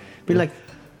 Be like,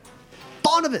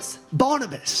 Barnabas,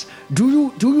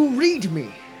 do you read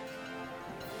me?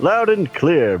 Loud and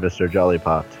clear, Mr.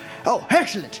 Jollypot. Oh,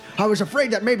 excellent. I was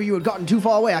afraid that maybe you had gotten too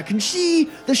far away. I can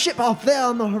see the ship off there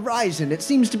on the horizon. It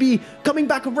seems to be coming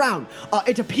back around.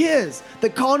 It appears the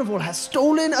Carnival has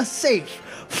stolen a safe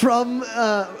from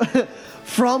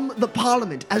from the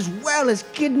Parliament, as well as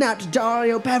kidnapped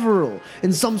Dario Peveril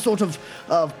in some sort of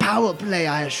power play,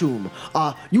 I assume.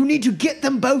 You need to get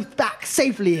them both back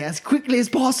safely as quickly as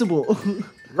possible.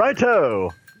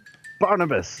 Righto!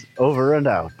 Barnabas, over and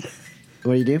out.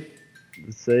 What do you do?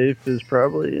 The safe is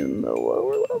probably in the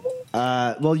lower level.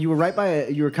 Well, you were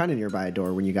you were kind of nearby a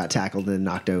door when you got tackled and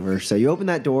knocked over. So you open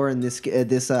that door, and this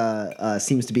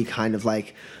seems to be kind of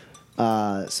like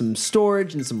some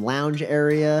storage and some lounge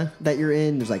area that you're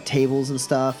in. There's like tables and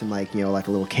stuff, and like like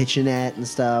a little kitchenette and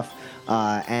stuff.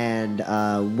 And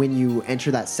when you enter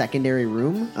that secondary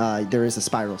room, there is a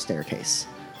spiral staircase.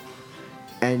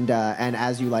 And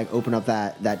as you like open up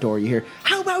that door, you hear,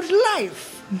 "How about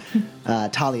life?"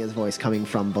 Talia's voice coming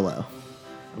from below.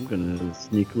 I'm gonna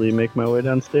sneakily make my way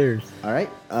downstairs. All right.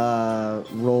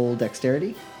 Roll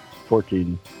dexterity.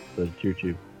 14, so tier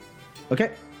 2.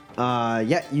 Okay.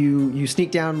 Yeah, you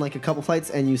sneak down like a couple flights,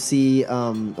 and you see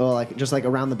just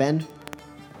around the bend,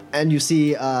 and you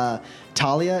see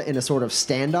Talia in a sort of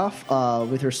standoff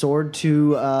with her sword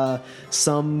to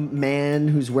some man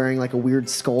who's wearing like a weird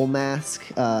skull mask.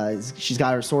 She's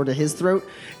got her sword to his throat,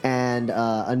 and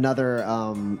another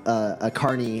a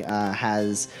carny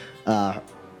has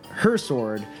her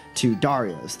sword to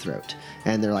Dario's throat,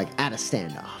 and they're like at a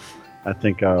standoff. I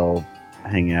think I'll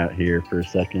hang out here for a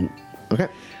second. Okay.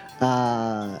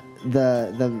 The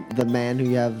man who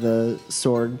you have the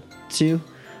sword to,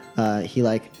 he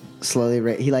like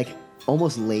slowly he like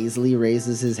almost lazily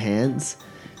raises his hands,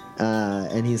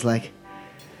 and he's like,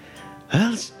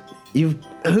 "Well,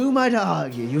 who might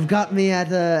argue? You've got me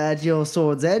at your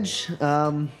sword's edge.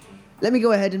 Let me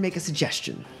go ahead and make a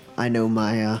suggestion. I know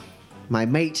my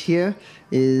mate here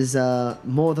is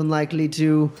more than likely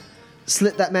to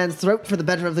slit that man's throat for the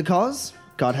better of the cause.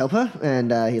 God help her."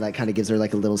 And he like kind of gives her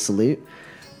like a little salute,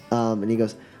 and he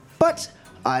goes, "But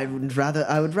I would rather,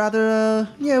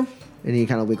 and he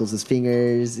kind of wiggles his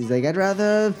fingers. He's like, "I'd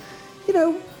rather,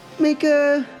 make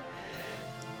a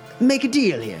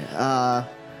deal here.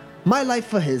 My life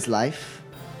for his life,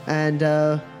 and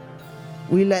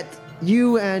we let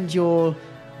you and your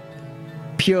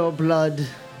pure blood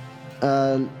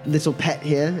little pet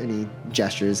here," and he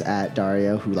gestures at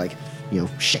Dario, who like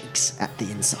shakes at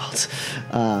the insult,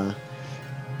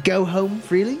 "go home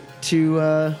freely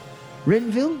to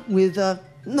Renville with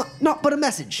not but a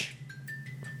message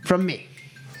from me.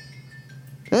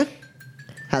 Huh?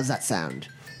 How's that sound?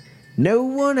 No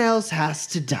one else has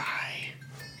to die."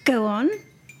 Go on.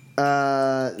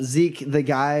 Zeke, the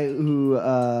guy who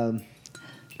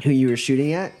you were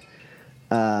shooting at,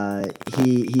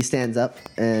 he stands up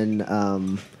and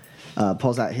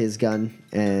pulls out his gun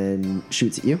and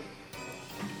shoots at you.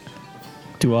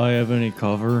 Do I have any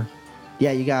cover?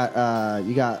 Yeah, you got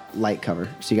light cover,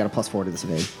 so you got a +4 to this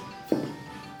evade.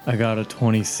 I got a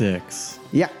 26.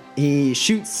 Yeah, he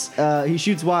shoots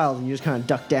wild, and you just kind of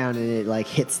duck down, and it like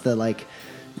hits the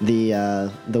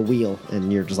wheel,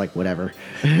 and you're just like whatever.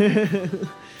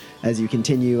 As you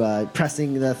continue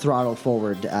pressing the throttle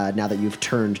forward, now that you've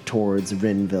turned towards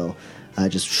Renville,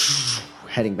 just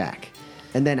heading back.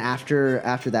 And then after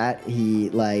that, he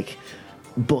like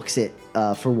books it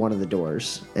for one of the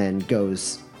doors and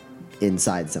goes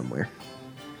inside somewhere.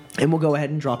 And we'll go ahead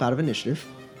and drop out of initiative.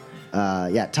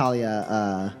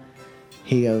 Talia,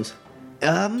 he goes,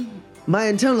 my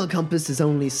internal compass is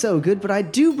only so good, but I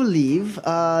do believe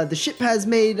the ship has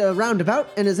made a roundabout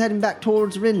and is heading back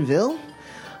towards Rinville.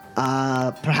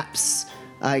 Perhaps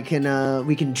we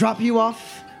can drop you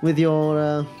off with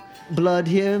your blood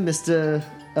here, Mr.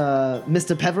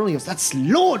 Peveril. He goes, that's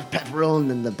Lord Peveril. And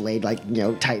then the blade,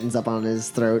 tightens up on his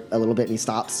throat a little bit, and he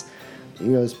stops. He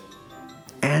goes,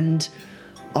 and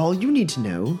all you need to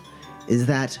know is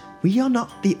that we are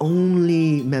not the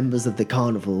only members of the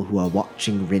carnival who are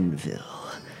watching Rinville.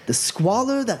 The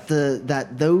squalor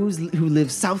that those who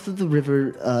live south of the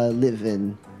river live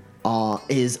in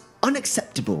is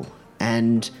unacceptable,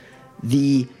 and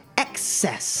the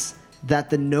excess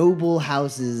that the noble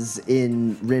houses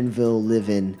in Rinville live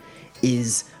in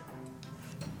is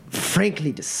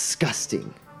frankly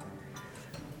disgusting.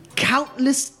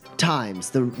 Countless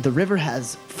times the river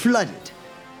has flooded,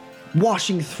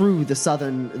 washing through the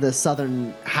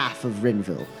southern half of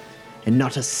Rinville, and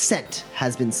not a cent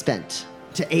has been spent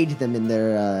to aid them in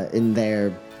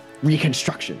their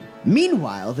reconstruction.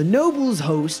 Meanwhile, the nobles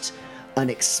host an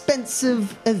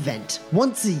expensive event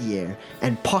once a year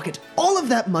and pocket all of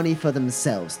that money for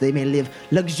themselves. They may live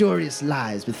luxurious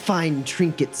lives with fine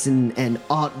trinkets and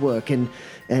artwork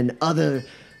and other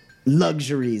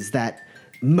luxuries that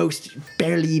most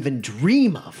barely even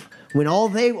dream of. When all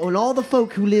the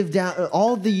folk who live down,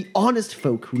 all the honest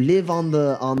folk who live on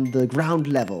the ground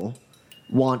level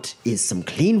want is some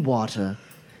clean water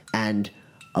and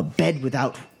a bed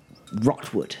without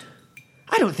rotwood.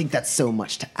 I don't think that's so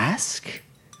much to ask,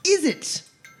 is it,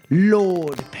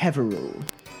 Lord Peveril?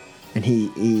 And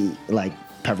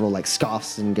Peveril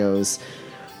scoffs and goes,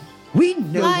 we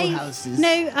noble houses.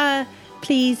 No,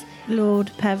 please, Lord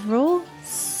Peveril,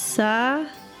 sir,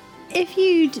 if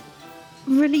you'd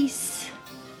release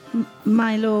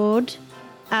my lord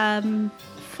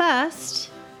first,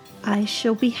 I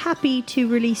shall be happy to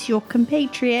release your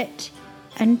compatriot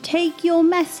and take your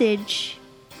message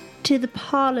to the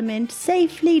Parliament,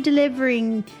 safely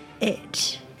delivering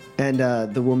it. And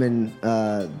the woman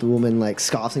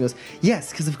scoffs and goes,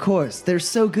 yes, because of course they're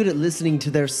so good at listening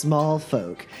to their small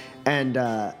folk. And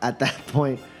at that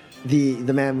point, the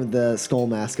man with the skull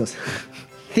mask goes,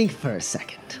 think for a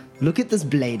second. Look at this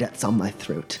blade that's on my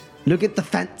throat. Look at the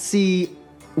fancy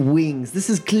wings. This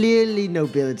is clearly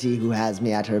nobility who has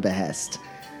me at her behest.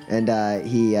 And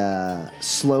he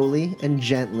slowly and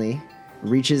gently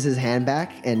reaches his hand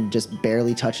back and just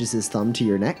barely touches his thumb to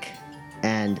your neck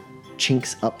and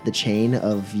chinks up the chain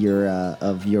of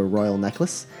your royal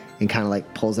necklace and kind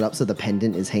of pulls it up so the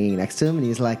pendant is hanging next to him. And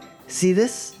he's like, see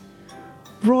this?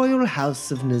 Royal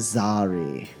House of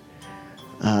Nazari.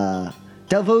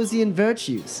 Delvosian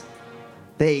virtues.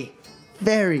 They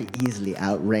very easily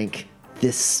outrank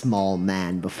this small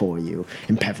man before you.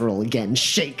 And Peveril again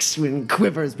shakes and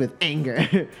quivers with anger.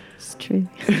 It's true.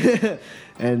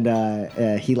 And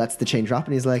he lets the chain drop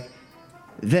and he's like,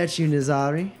 Virtue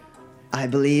Nazari, I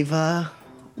believe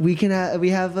we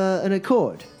have an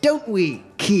accord, don't we,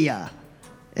 Kia?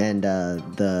 And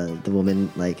the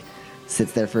woman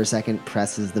sits there for a second,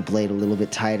 presses the blade a little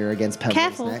bit tighter against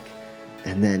Peveril's neck,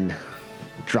 and then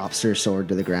drops her sword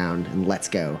to the ground and lets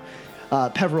go.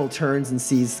 Peveril turns and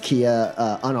sees Kia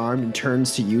unarmed and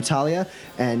turns to you, Talia,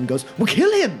 and goes, we'll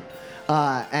kill him!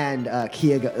 And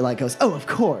Kia goes, oh, of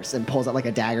course, and pulls out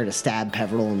a dagger to stab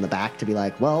Peveril in the back to be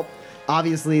like, well,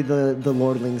 obviously the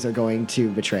lordlings are going to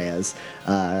betray us.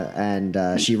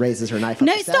 And she raises her knife up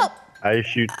to stab. Stop! I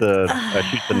shoot the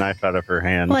knife out of her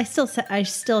hand. Well, I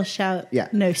still shout, yeah.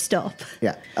 No, stop.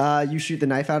 Yeah. You shoot the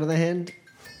knife out of the hand?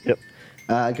 Yep.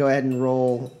 Go ahead and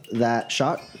roll that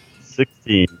shot.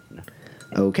 16.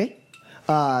 Okay.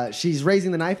 She's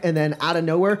raising the knife, and then out of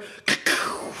nowhere,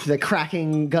 the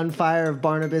cracking gunfire of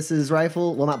Barnabas's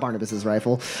rifle, well, not Barnabas's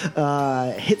rifle,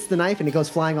 hits the knife, and it goes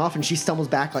flying off, and she stumbles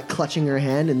back, clutching her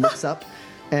hand, and looks up.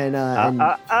 And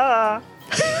I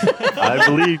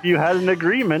believe you had an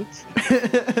agreement.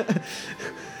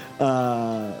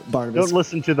 Barnabas. Don't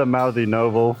listen to the mouthy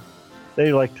noble.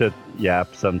 They like to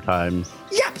yap sometimes.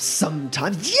 Yap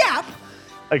sometimes? Yap?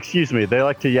 Excuse me, they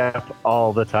like to yap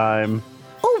all the time.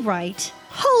 All right.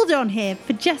 Hold on here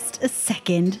for just a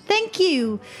second. Thank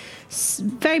you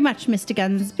very much, Mr.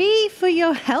 Gunsby, for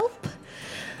your help.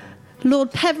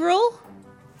 Lord Peveril,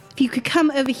 if you could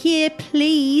come over here,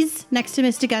 please, next to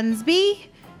Mr. Gunsby.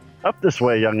 Up this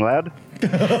way, young lad.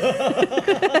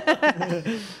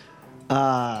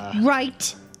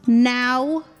 Right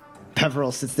now.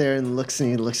 Peveril sits there and he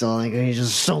looks all like he's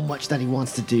just so much that he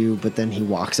wants to do, but then he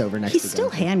walks over next He's to still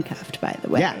Gunville. handcuffed, by the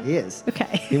way. Yeah, he is.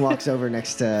 Okay. He walks over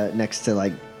next to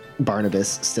like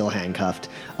Barnabas, still handcuffed.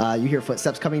 You hear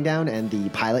footsteps coming down, and the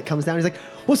pilot comes down. He's like,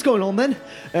 "What's going on, then?"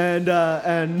 And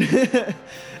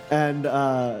and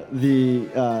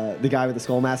the guy with the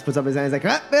skull mask puts up his hand. He's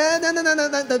like,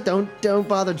 no, don't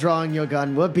bother drawing your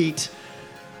gun. We're beat.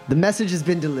 The message has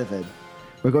been delivered.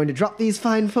 We're going to drop these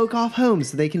fine folk off home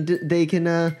so they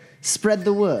can spread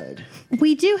the word."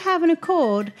 We do have an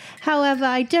accord. However,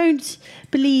 I don't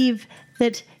believe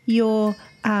that your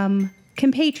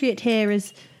compatriot here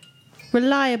is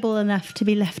reliable enough to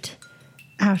be left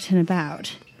out and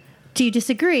about. Do you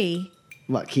disagree?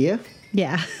 What, Kia?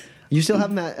 Yeah. You still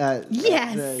have him at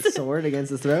Yes. the sword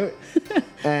against his throat?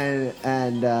 and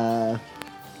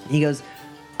he goes,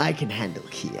 "I can handle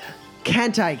Kia.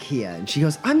 Can't I, Kia?" And she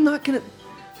goes, "I'm not gonna..."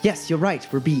 "Yes, you're right.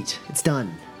 We're beat. It's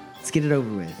done. Let's get it over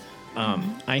with."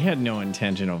 I had no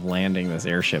intention of landing this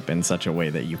airship in such a way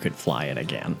that you could fly it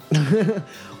again.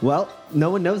 Well, no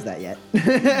one knows that yet.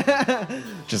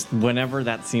 Just whenever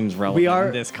that seems relevant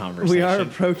in this conversation. We are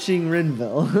approaching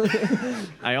Rinville.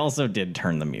 I also did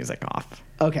turn the music off.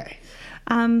 Okay.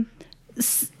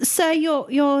 Sir, your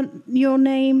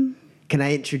name? Can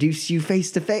I introduce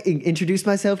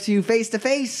myself to you face to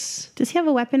face? Does he have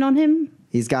a weapon on him?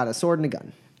 He's got a sword and a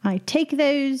gun. I take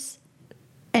those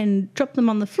and drop them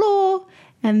on the floor,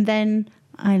 and then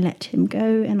I let him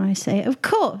go, and I say, "Of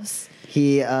course."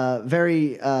 He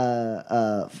with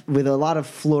a lot of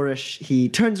flourish, he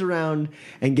turns around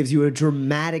and gives you a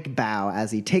dramatic bow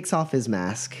as he takes off his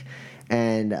mask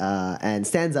and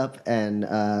stands up and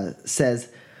says,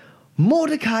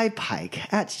 "Mordecai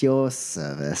Pike, at your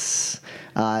service."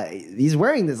 He's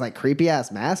wearing this like creepy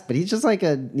ass mask, but he's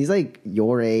like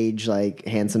your age, like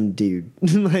handsome dude.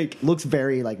 Like looks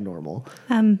very like normal.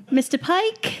 Mr.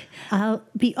 Pike, I'll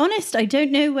be honest, I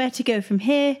don't know where to go from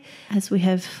here, as we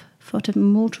have fought a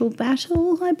mortal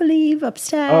battle, I believe, Oh,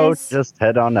 upstairs. just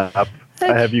head on up.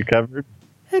 I have you covered.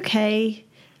 Okay,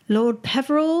 Lord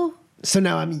Peveril. So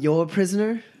now I'm your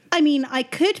prisoner? I mean, I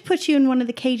could put you in one of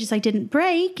the cages I didn't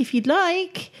break, if you'd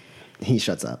like. He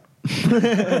shuts up.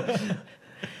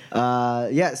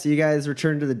 Yeah, so you guys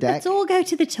return to the deck. Let's all go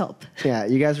to the top. Yeah,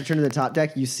 you guys return to the top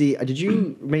deck. You see, did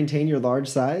you maintain your large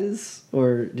size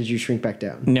or did you shrink back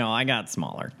down? No, I got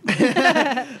smaller.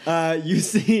 You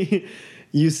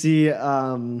see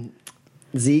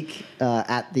Zeke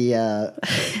at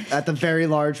the very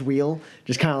large wheel,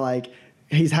 just kind of like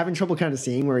he's having trouble kind of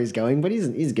seeing where he's going, but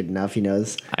he's good enough. He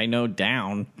knows. I know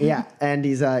down. Yeah, and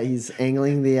he's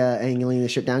angling the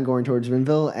ship down, going towards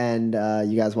Rinville, and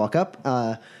you guys walk up,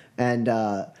 and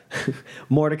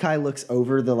Mordecai looks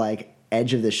over the like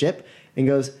edge of the ship and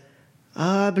goes,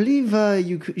 "I believe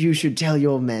you should tell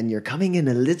your men you're coming in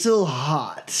a little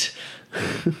hot."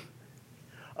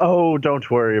 Oh, don't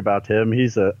worry about him.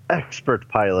 He's an expert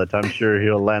pilot. I'm sure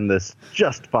he'll land this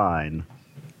just fine.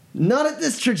 Not at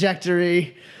this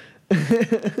trajectory.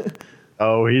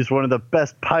 Oh, he's one of the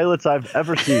best pilots I've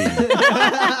ever seen.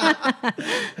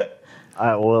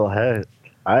 I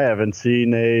haven't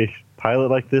seen a pilot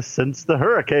like this since the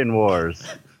Hurricane Wars.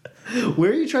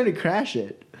 Where are you trying to crash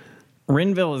it?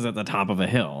 Rinville is at the top of a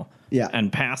hill. Yeah.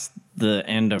 And past the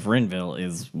end of Rinville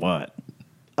is what?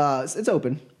 It's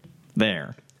open.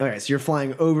 There. Okay, so you're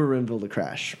flying over Rinville to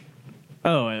crash.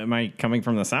 Oh, am I coming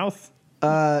from the south?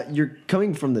 You're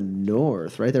coming from the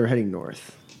north, right? They were heading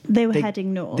north. They were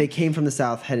heading north. They came from the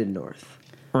south, headed north.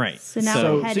 Right. So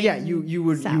now we're heading yeah, you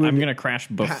would south. I'm gonna crash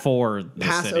before the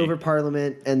pass city. over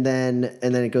Parliament, and then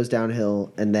it goes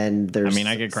downhill, and then there's. I mean,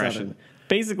 I could crash southern. it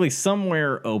basically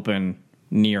somewhere open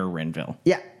near Rinville.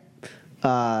 Yeah.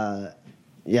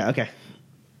 Yeah. Okay.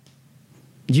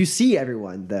 You see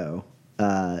everyone though,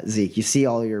 Zeke. You see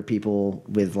all your people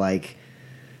with like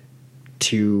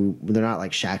they're not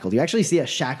like shackled. You actually see a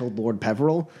shackled Lord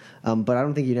Peveril, but I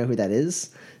don't think you know who that is.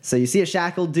 So you see a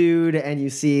shackled dude, and you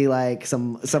see like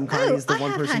some carnies. The I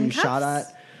one have person you shot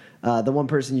handcuffs. at, the one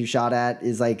person you shot at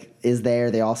is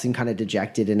there. They all seem kind of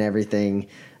dejected and everything.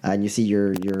 And you see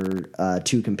your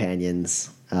two companions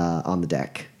on the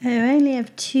deck. I only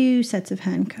have 2 sets of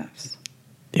handcuffs.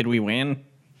 Did we win?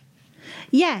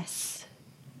 Yes.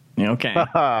 Okay.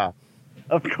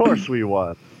 Of course we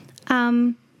won.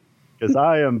 Because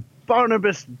I am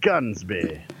Barnabas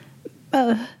Gunsby.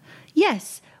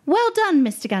 Yes. Well done,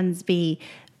 Mr. Gunsby.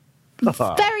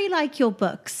 Very like your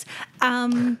books.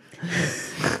 You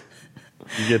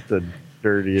get the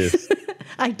dirtiest.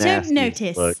 I don't nastiest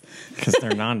notice. look. Because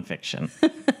they're nonfiction.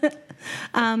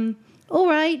 All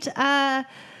right.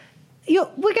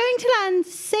 We're going to land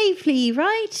safely,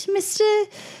 right, Mr.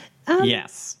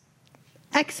 Yes.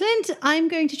 Excellent. I'm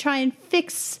going to try and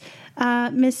fix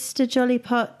Mr.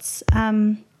 Jollypot's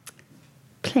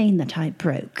plane that I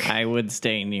broke. I would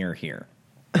stay near here.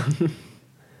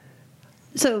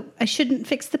 So I shouldn't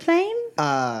fix the plane?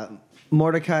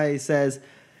 Mordecai says,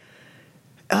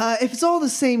 if it's all the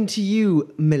same to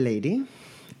you, milady,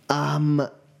 I'd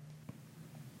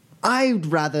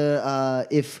rather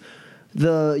if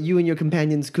you and your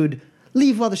companions could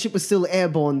leave while the ship was still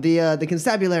airborne. The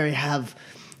constabulary have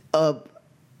a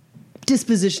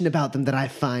disposition about them that I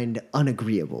find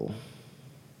unagreeable.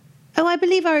 Oh, I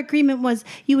believe our agreement was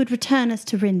you would return us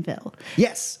to Rinville.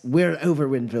 Yes, we're over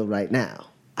Winville right now.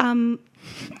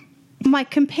 My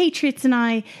compatriots and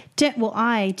I don't, well,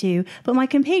 I do, but my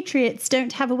compatriots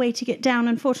don't have a way to get down.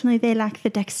 Unfortunately, they lack the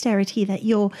dexterity that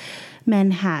your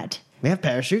men had. We have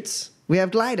parachutes. We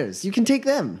have gliders. You can take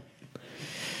them.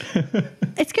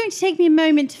 It's going to take me a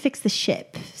moment to fix the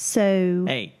ship, so...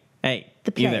 Hey,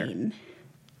 the you there. plane.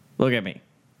 Look at me.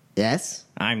 Yes?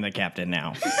 I'm the captain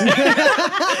now.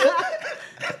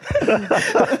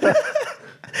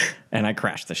 And I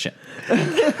crashed the ship.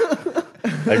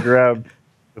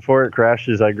 Before it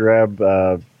crashes, I grab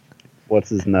what's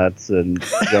his nuts and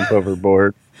jump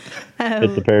overboard.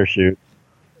 Hit the parachute.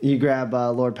 You grab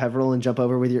Lord Peveril and jump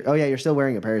over with your... Oh, yeah, you're still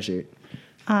wearing a parachute.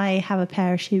 I have a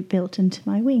parachute built into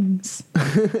my wings.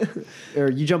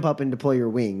 Or you jump up and deploy your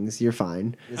wings. You're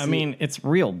fine. I mean, it's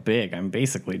real big. I'm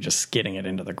basically just skidding it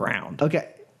into the ground. Okay,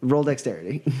 roll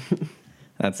dexterity.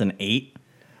 That's an 8.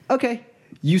 Okay.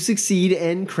 You succeed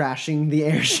in crashing the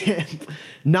airship.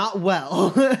 Not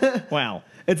well. Wow.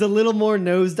 It's a little more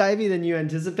nosedivey than you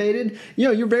anticipated. You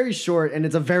know, you're very short and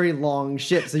it's a very long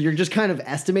ship, so you're just kind of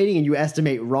estimating and you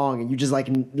estimate wrong and you just like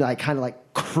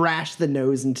crash the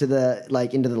nose into the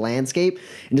landscape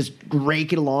and just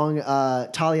rake it along.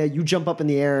 Talia, you jump up in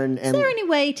the air and Is there any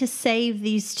way to save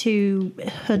these two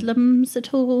hoodlums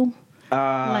at all?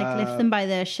 Like lift them by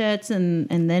their shirts and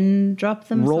then drop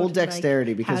them? roll sort of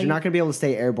dexterity like because how you're not going to be able to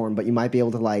stay airborne, but you might be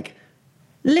able to like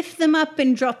lift them up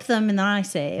and drop them and then I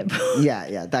say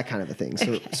yeah, that kind of a thing.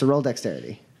 So roll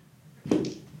dexterity.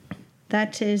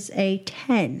 That is a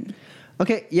 10.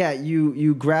 Okay, yeah,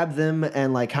 you grab them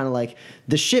and like kind of like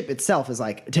the ship itself is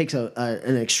like takes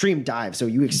an extreme dive, so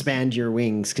you expand your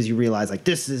wings because you realize like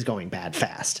this is going bad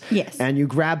fast. Yes. And you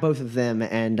grab both of them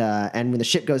and when the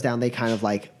ship goes down, they kind of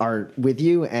like are with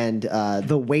you, and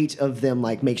the weight of them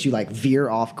like makes you like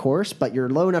veer off course, but you're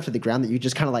low enough to the ground that you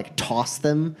just kind of like toss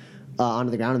them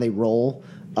onto the ground and they roll.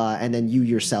 And then you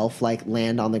yourself like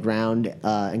land on the ground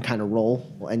and kind of roll,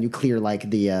 and you clear like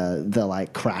the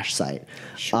like crash site.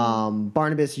 Sure.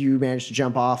 Barnabas, you managed to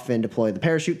jump off and deploy the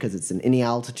parachute because it's an any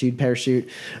altitude parachute.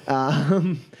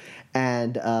 And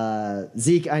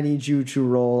Zeke, I need you to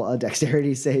roll a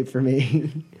dexterity save for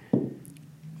me.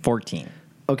 14.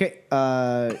 Okay,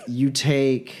 you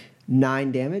take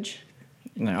 9 damage.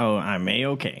 Oh, I'm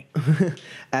A-okay.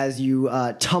 As you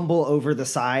tumble over the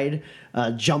side,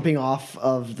 jumping off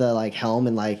of the like helm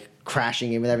and like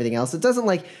crashing in with everything else. It doesn't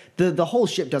like the whole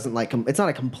ship doesn't like it's not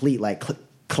a complete like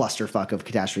clusterfuck of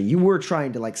catastrophe. You were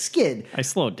trying to like skid. I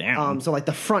slowed down. So like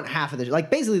the front half of the like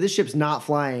basically this ship's not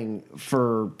flying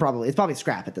for it's probably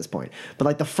scrap at this point. But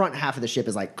like the front half of the ship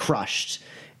is like crushed,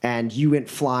 and you went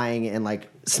flying and like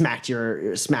smacked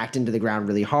into the ground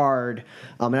really hard.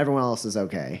 And everyone else is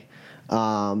okay.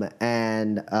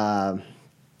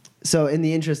 So in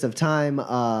the interest of time,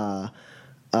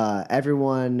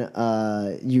 everyone,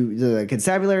 the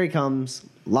constabulary comes,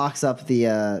 locks up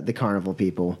the carnival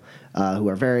people, who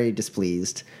are very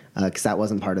displeased, because that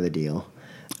wasn't part of the deal.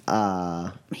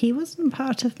 He wasn't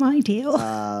part of my deal.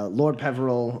 Lord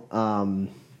Peveril,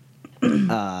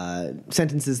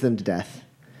 sentences them to death.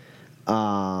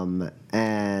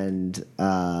 And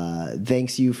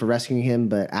thanks you for rescuing him,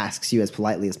 but asks you as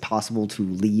politely as possible to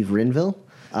leave Rinville.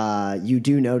 You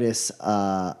do notice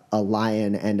a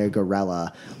lion and a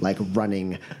gorilla like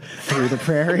running through the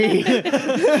prairie,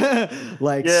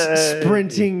 like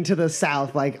sprinting to the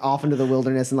south, like off into the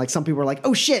wilderness, and like some people are like,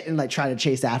 "Oh shit!" and like try to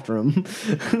chase after him.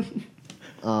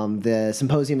 The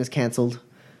symposium is canceled.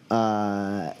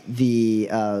 The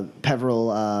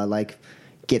Peveril like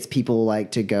gets people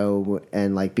like to go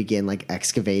and like begin like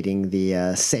excavating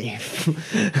the safe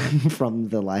from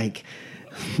the like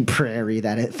prairie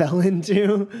that it fell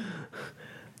into.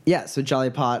 Yeah, so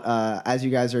Jollypot, as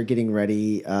you guys are getting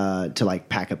ready to like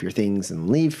pack up your things and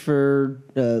leave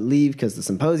because the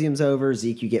symposium's over.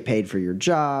 Zeke, you get paid for your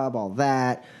job, all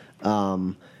that.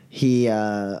 Barnabas,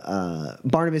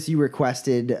 you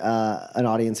requested an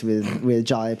audience with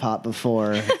Jollypot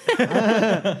before.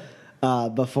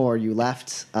 before you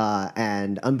left,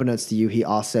 and unbeknownst to you, he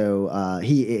also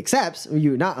he accepts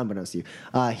you. Not unbeknownst to you,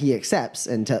 he accepts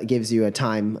and gives you a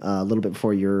time a little bit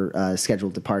before your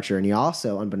scheduled departure, and he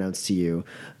also, unbeknownst to you,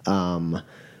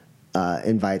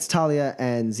 invites Talia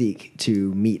and Zeke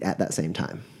to meet at that same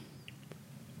time.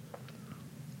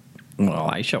 Well,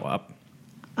 I show up.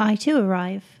 I too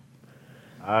arrive.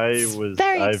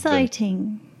 Very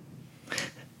exciting.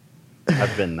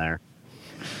 I've been there.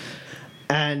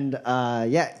 And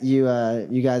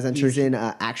you guys enter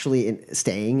in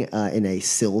staying in a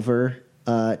silver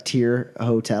tier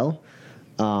hotel,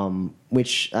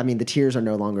 which I mean the tiers are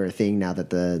no longer a thing now that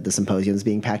the symposium is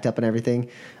being packed up and everything.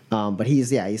 But he's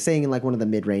staying in like one of the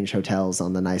mid-range hotels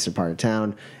on the nicer part of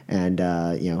town, and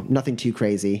nothing too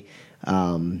crazy.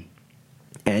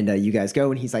 And you guys go,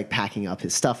 and he's like packing up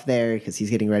his stuff there because he's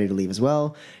getting ready to leave as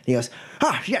well. And he goes,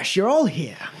 yes, you're all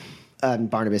here.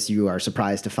 Barnabas, you are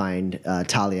surprised to find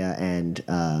Talia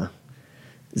and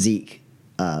Zeke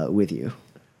with you.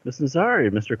 Miss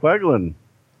Nazari, Mr. Quaglin.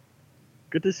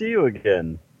 Good to see you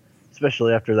again.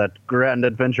 Especially after that grand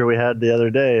adventure we had the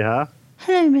other day, huh?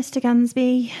 Hello, Mr.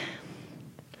 Gunsby.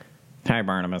 Hi,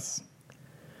 Barnabas.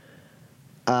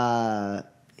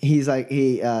 He's like,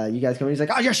 you guys come in, he's like,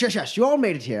 yes, you all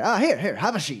made it here. Here,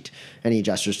 have a seat. And he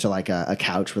gestures to like a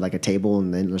couch with like a table,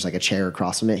 and then there's like a chair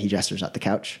across from it. He gestures at the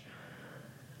couch.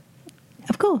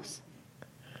 Of course.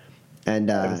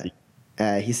 And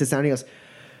he sits down and he goes,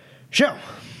 "Sure,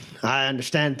 I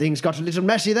understand things got a little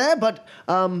messy there, but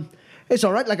it's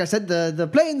all right. Like I said, the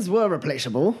planes were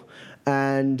replaceable,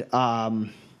 and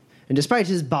despite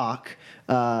his bark,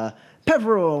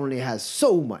 Peveril only has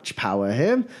so much power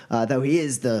here, though he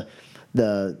is the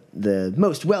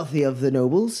most wealthy of the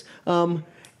nobles.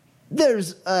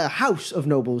 There's a house of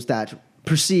nobles that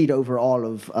proceed over all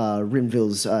of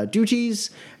Rinville's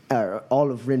duties,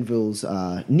 all of Rinville's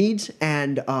needs,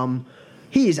 and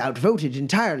he is outvoted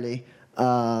entirely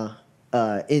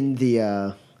in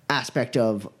the aspect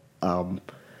of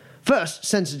first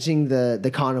sentencing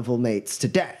the carnival mates to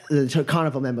death, the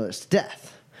carnival members to death.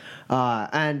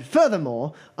 And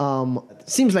furthermore,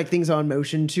 seems like things are in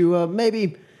motion to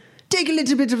maybe take a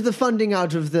little bit of the funding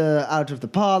out of the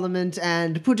parliament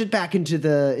and put it back into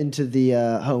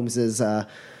the homes as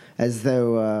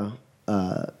though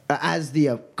as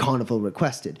the carnival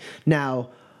requested. Now,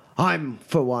 I'm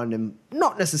for one am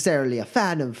not necessarily a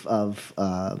fan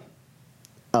of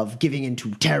giving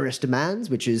into terrorist demands,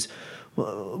 which is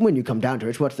when you come down to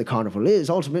it, what the carnival is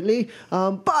ultimately,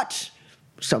 but.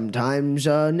 Sometimes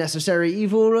necessary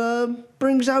evil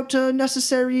brings out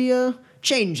necessary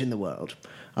change in the world.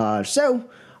 So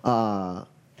I'm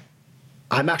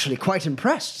actually quite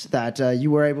impressed that you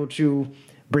were able to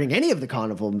bring any of the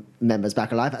carnival members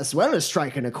back alive, as well as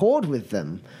strike an accord with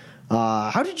them.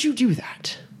 How did you do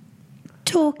that?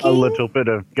 Talking. A little bit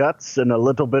of guts and a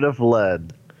little bit of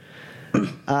lead.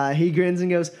 He grins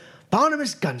and goes,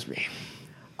 "Barnabas Gunsby,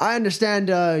 I understand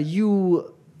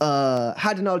you...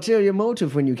 had an ulterior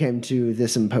motive when you came to the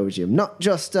symposium, not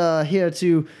just here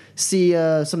to see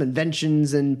some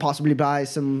inventions and possibly buy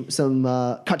some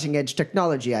cutting-edge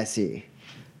technology, I see."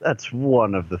 That's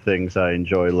one of the things I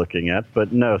enjoy looking at,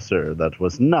 but no, sir, that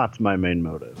was not my main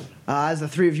motive. As the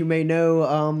three of you may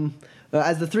know,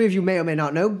 as the three of you may or may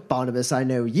not know, Barnabas, I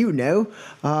know you know,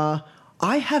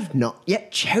 I have not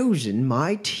yet chosen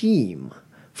my team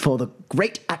for the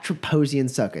Great Atroposian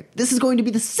Circuit. This is going to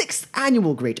be the 6th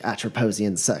annual Great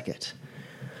Atroposian Circuit.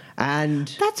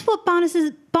 And that's what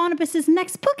Barnabas's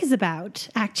next book is about,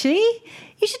 actually.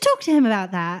 You should talk to him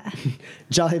about that.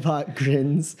 Jollypot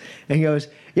grins and goes,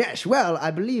 "Yes, well,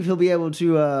 I believe he'll be able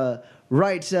to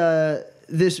write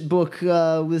this book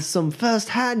with some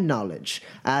first-hand knowledge,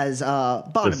 as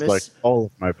Barnabas..." Just like all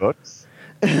of my books.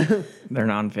 They're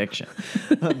nonfiction.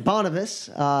 Barnabas,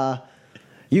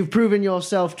 you've proven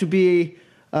yourself to be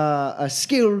a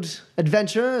skilled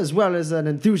adventurer as well as an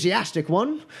enthusiastic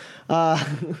one.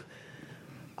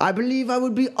 I believe I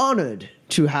would be honored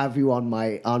to have you on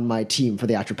my team for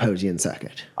the Atroposian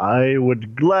Circuit. I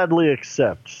would gladly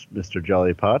accept, Mr.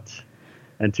 Jollypot.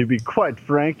 And to be quite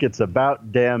frank, it's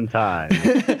about damn time.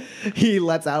 He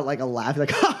lets out like a laugh,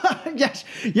 like,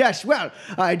 yes. Well,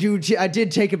 I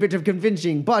did take a bit of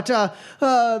convincing, but I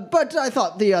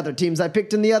thought the other teams I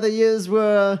picked in the other years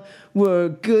were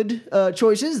good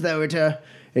choices, though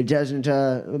it doesn't.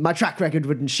 My track record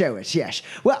wouldn't show it. Yes.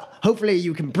 Well, hopefully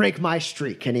you can break my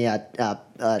streak. And he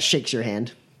shakes your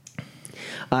hand,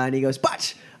 and he goes,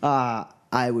 "But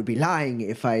I would be lying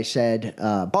if I said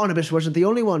Barnabas wasn't the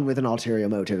only one with an ulterior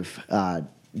motive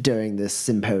during this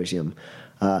symposium.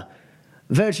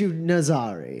 Virtue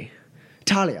Nazari,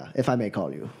 Talia, if I may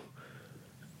call you."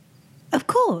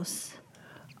 course.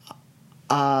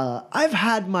 I've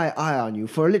had my eye on you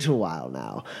for a little while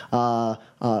now.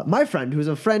 My friend, who's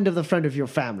a friend of the friend of your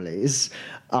family's,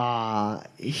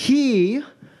 he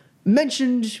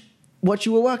mentioned what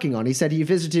you were working on. He said he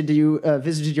visited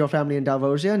your family in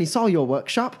Dalvosia, and he saw your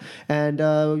workshop, and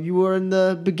you were in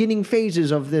the beginning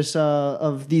phases of these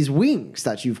wings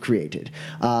that you've created.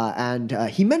 And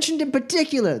he mentioned in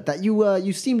particular that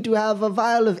you seem to have a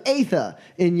vial of aether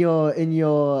in your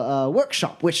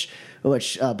workshop, which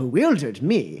bewildered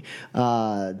me.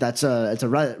 It's a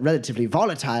relatively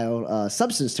volatile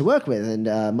substance to work with,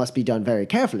 and must be done very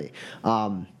carefully.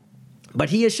 But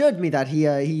he assured me that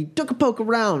he took a poke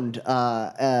around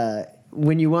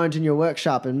when you weren't in your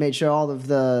workshop and made sure all of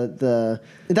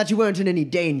that you weren't in any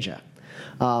danger.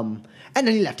 And then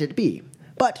he left it be.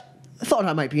 But I thought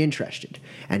I might be interested.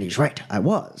 And he's right, I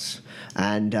was.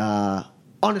 And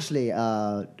honestly,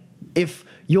 if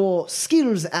your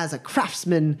skills as a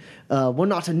craftsman were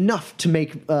not enough to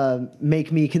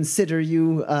make me consider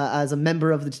you as a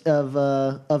member of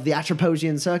the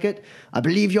Atroposian Circuit, I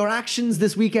believe your actions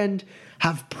this weekend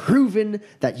have proven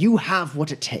that you have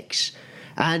what it takes.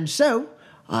 And so,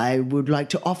 I would like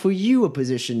to offer you a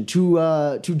position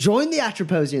to join the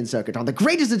Atroposian Circuit on the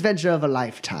greatest adventure of a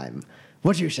lifetime.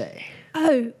 What do you say?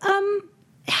 Oh, I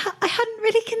hadn't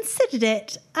really considered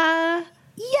it.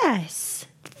 Yes.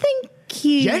 Thank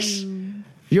you. Yes?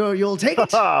 You'll take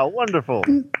it? Ah, wonderful.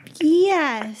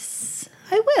 Yes,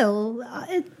 I will.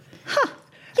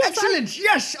 Yes, Excellent!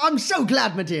 Yes, I'm so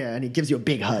glad, my dear. And he gives you a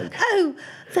big hug. Oh,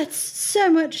 that's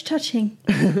so much touching.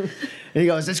 And he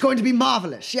goes, it's going to be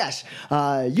marvelous, yes.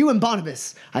 You and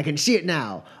Barnabas, I can see it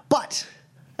now. But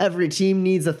every team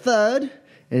needs a third.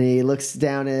 And he looks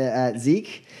down at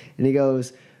Zeke, and he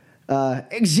goes,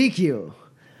 Ezekiel.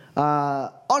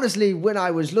 Honestly, when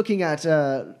I was looking at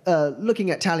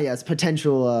Talia's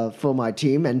potential for my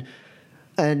team,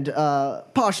 and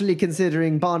partially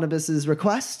considering Barnabas's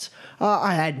request,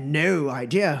 I had no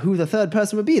idea who the third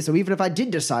person would be. So even if I did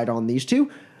decide on these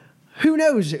two, who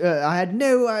knows? I had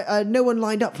no one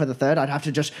lined up for the third. I'd have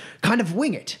to just kind of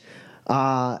wing it.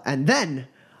 And then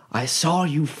I saw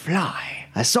you fly.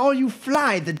 I saw you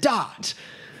fly the dart.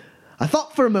 I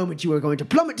thought for a moment you were going to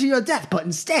plummet to your death, but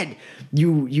instead,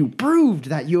 you proved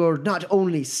that you're not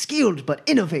only skilled, but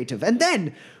innovative. And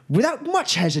then, without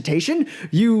much hesitation,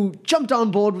 you jumped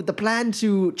on board with the plan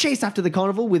to chase after the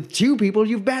carnival with two people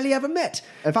you've barely ever met.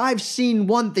 If I've seen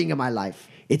one thing in my life,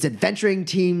 it's adventuring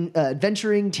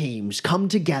teams come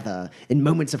together in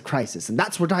moments of crisis. And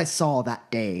that's what I saw that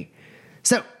day.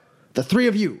 So, the three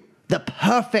of you, the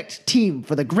perfect team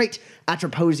for the great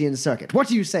Atroposian Circuit. What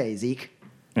do you say, Zeke?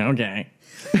 Okay.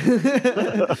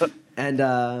 And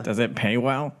does it pay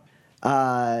well?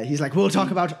 He's like, we'll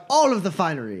talk about all of the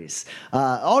fineries,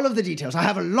 all of the details. I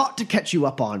have a lot to catch you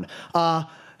up on.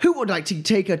 Who would like to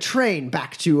take a train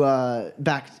back to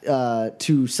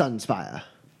Sunspire,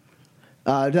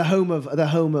 the home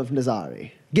of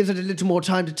Nazari? Gives it a little more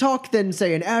time to talk than,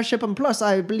 say, an airship. And plus,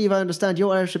 I believe I understand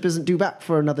your airship isn't due back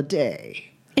for another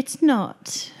day. It's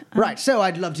not. Right, so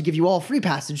I'd love to give you all free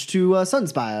passage to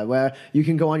Sunspire, where you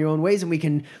can go on your own ways, and we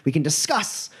can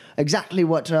discuss exactly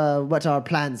what our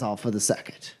plans are for the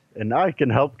circuit. And I can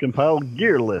help compile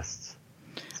gear lists,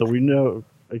 so we know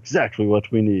exactly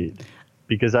what we need.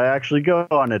 Because I actually go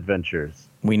on adventures.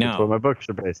 We know. That's what my books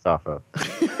are based off of.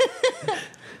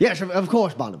 Yes, of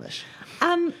course, Barnabas.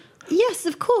 Yes,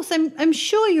 of course. I'm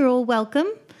sure you're all welcome.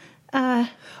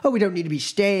 Oh, we don't need to be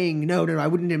staying. No, I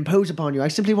wouldn't impose upon you. I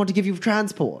simply want to give you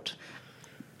transport.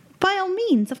 By all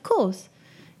means, of course.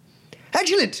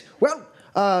 Excellent. Well,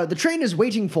 the train is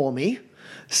waiting for me.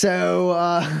 So,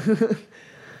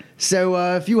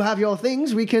 if you have your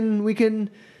things, we can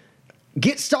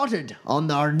get started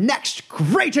on our next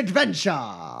great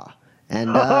adventure.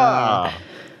 And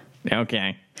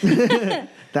Okay.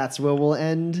 that's where we'll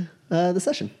end the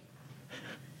session.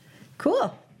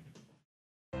 Cool.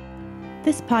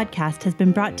 This podcast has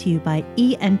been brought to you by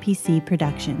ENPC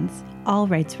Productions, all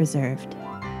rights reserved.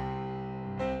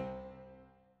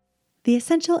 The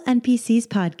Essential NPCs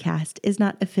podcast is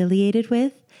not affiliated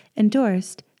with,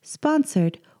 endorsed,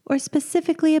 sponsored, or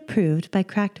specifically approved by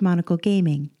Cracked Monocle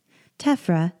Gaming.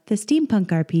 Tephra, the steampunk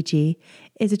RPG,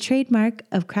 is a trademark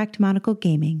of Cracked Monocle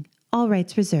Gaming, all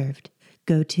rights reserved.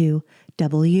 Go to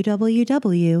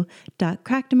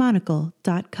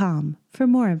www.crackedmonocle.com for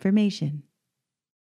more information.